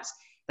have-nots?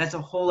 That's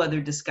a whole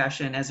other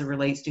discussion as it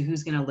relates to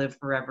who's going to live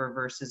forever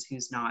versus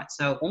who's not.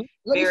 So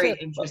very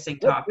interesting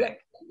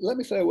topic. Let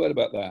me say a word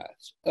about that.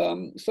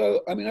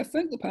 So, I mean, I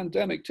think the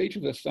pandemic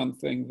teaches us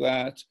something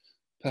that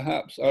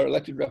perhaps our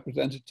elected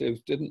representatives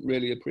didn't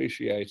really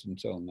appreciate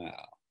until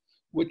now,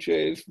 which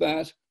is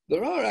that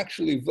there are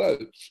actually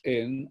votes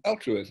in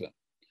altruism.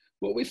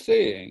 What we're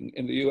seeing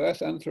in the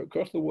US and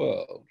across the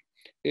world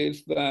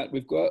is that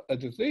we've got a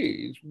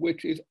disease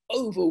which is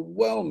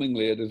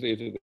overwhelmingly a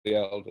disease of the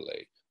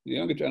elderly. The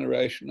younger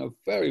generation are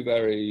very,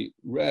 very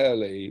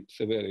rarely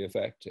severely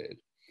affected.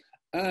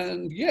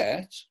 And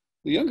yet,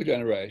 the younger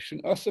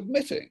generation are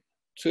submitting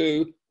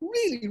to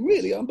really,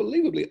 really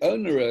unbelievably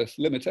onerous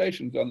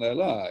limitations on their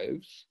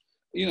lives,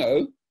 you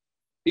know,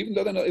 even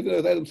though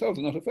they themselves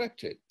are not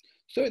affected.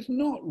 So it's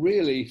not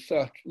really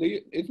such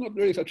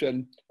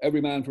an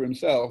every man for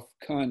himself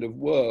kind of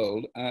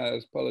world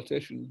as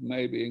politicians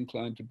may be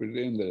inclined to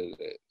presume that it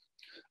is.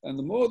 And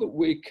the more that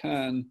we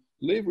can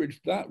leverage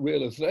that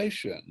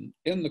realization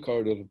in the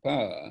corridors of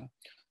power,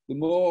 the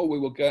more we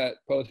will get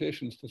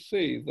politicians to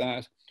see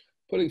that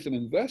putting some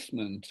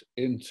investment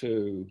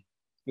into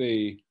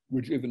the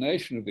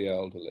rejuvenation of the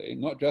elderly,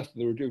 not just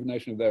the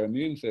rejuvenation of their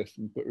immune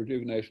system, but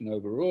rejuvenation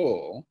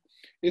overall,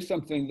 is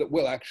something that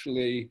will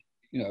actually,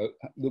 you know,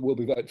 there will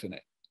be votes in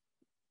it.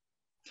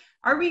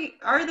 Are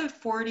the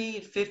 40,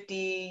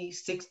 50,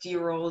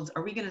 60-year-olds,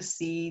 are we going to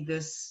see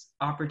this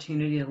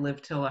opportunity to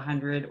live till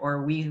 100, or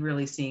are we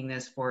really seeing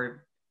this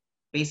for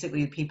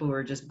basically the people who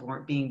are just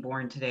being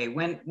born today?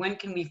 When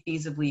can we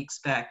feasibly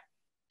expect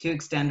to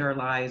extend our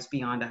lives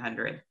beyond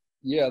 100?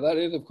 Yeah, that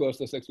is, of course,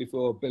 the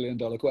 $64 billion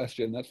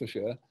question, that's for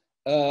sure.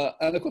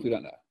 And of course, we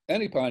don't know.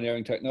 any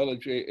pioneering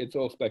technology, it's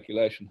all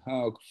speculation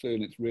how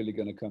soon it's really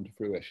going to come to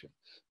fruition.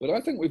 But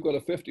I think we've got a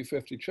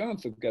 50-50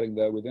 chance of getting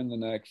there within the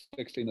next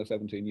 16 or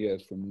 17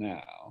 years from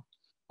now.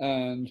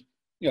 And,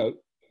 you know,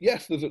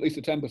 yes, there's at least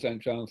a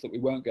 10% chance that we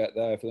won't get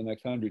there for the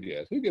next 100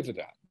 years. Who gives a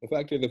damn? The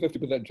fact is, the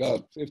 50%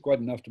 chance is quite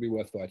enough to be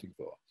worth fighting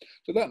for.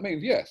 So that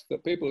means, yes,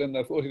 that people in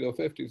their 40s or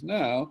 50s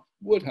now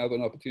would have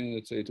an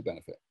opportunity to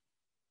benefit.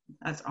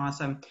 That's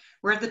awesome.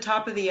 We're at the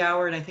top of the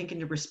hour, and I think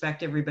to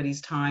respect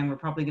everybody's time, we're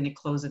probably going to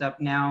close it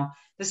up now.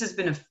 This has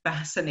been a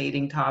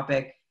fascinating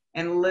topic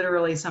and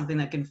literally something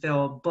that can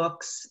fill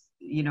books,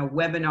 you know,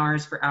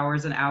 webinars for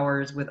hours and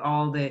hours with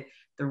all the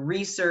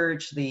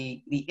research,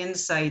 the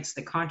insights,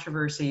 the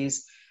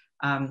controversies.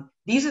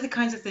 These are the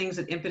kinds of things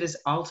that Impetus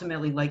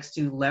ultimately likes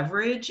to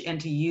leverage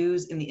and to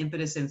use in the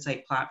Impetus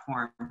Insight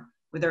platform.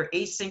 With our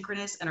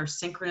asynchronous and our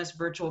synchronous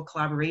virtual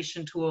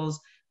collaboration tools,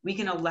 we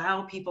can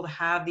allow people to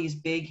have these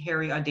big,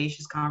 hairy,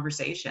 audacious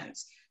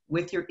conversations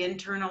with your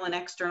internal and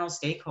external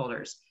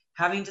stakeholders,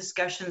 having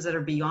discussions that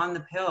are beyond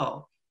the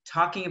pill,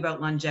 talking about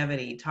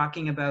longevity,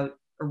 talking about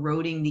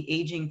eroding the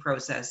aging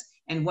process,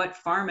 and what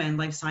pharma and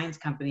life science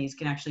companies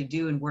can actually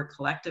do and work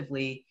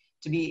collectively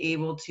to be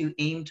able to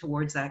aim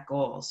towards that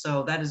goal.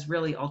 So that is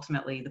really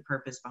ultimately the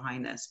purpose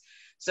behind this.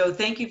 So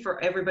thank you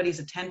for everybody's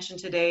attention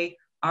today.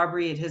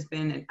 Aubrey, it has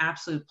been an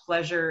absolute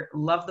pleasure.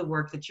 Love the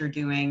work that you're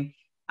doing.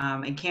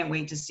 And can't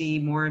wait to see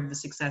more of the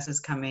successes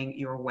coming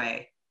your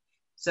way.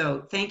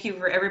 So thank you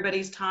for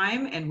everybody's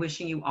time and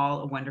wishing you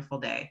all a wonderful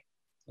day.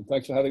 And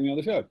thanks for having me on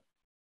the show.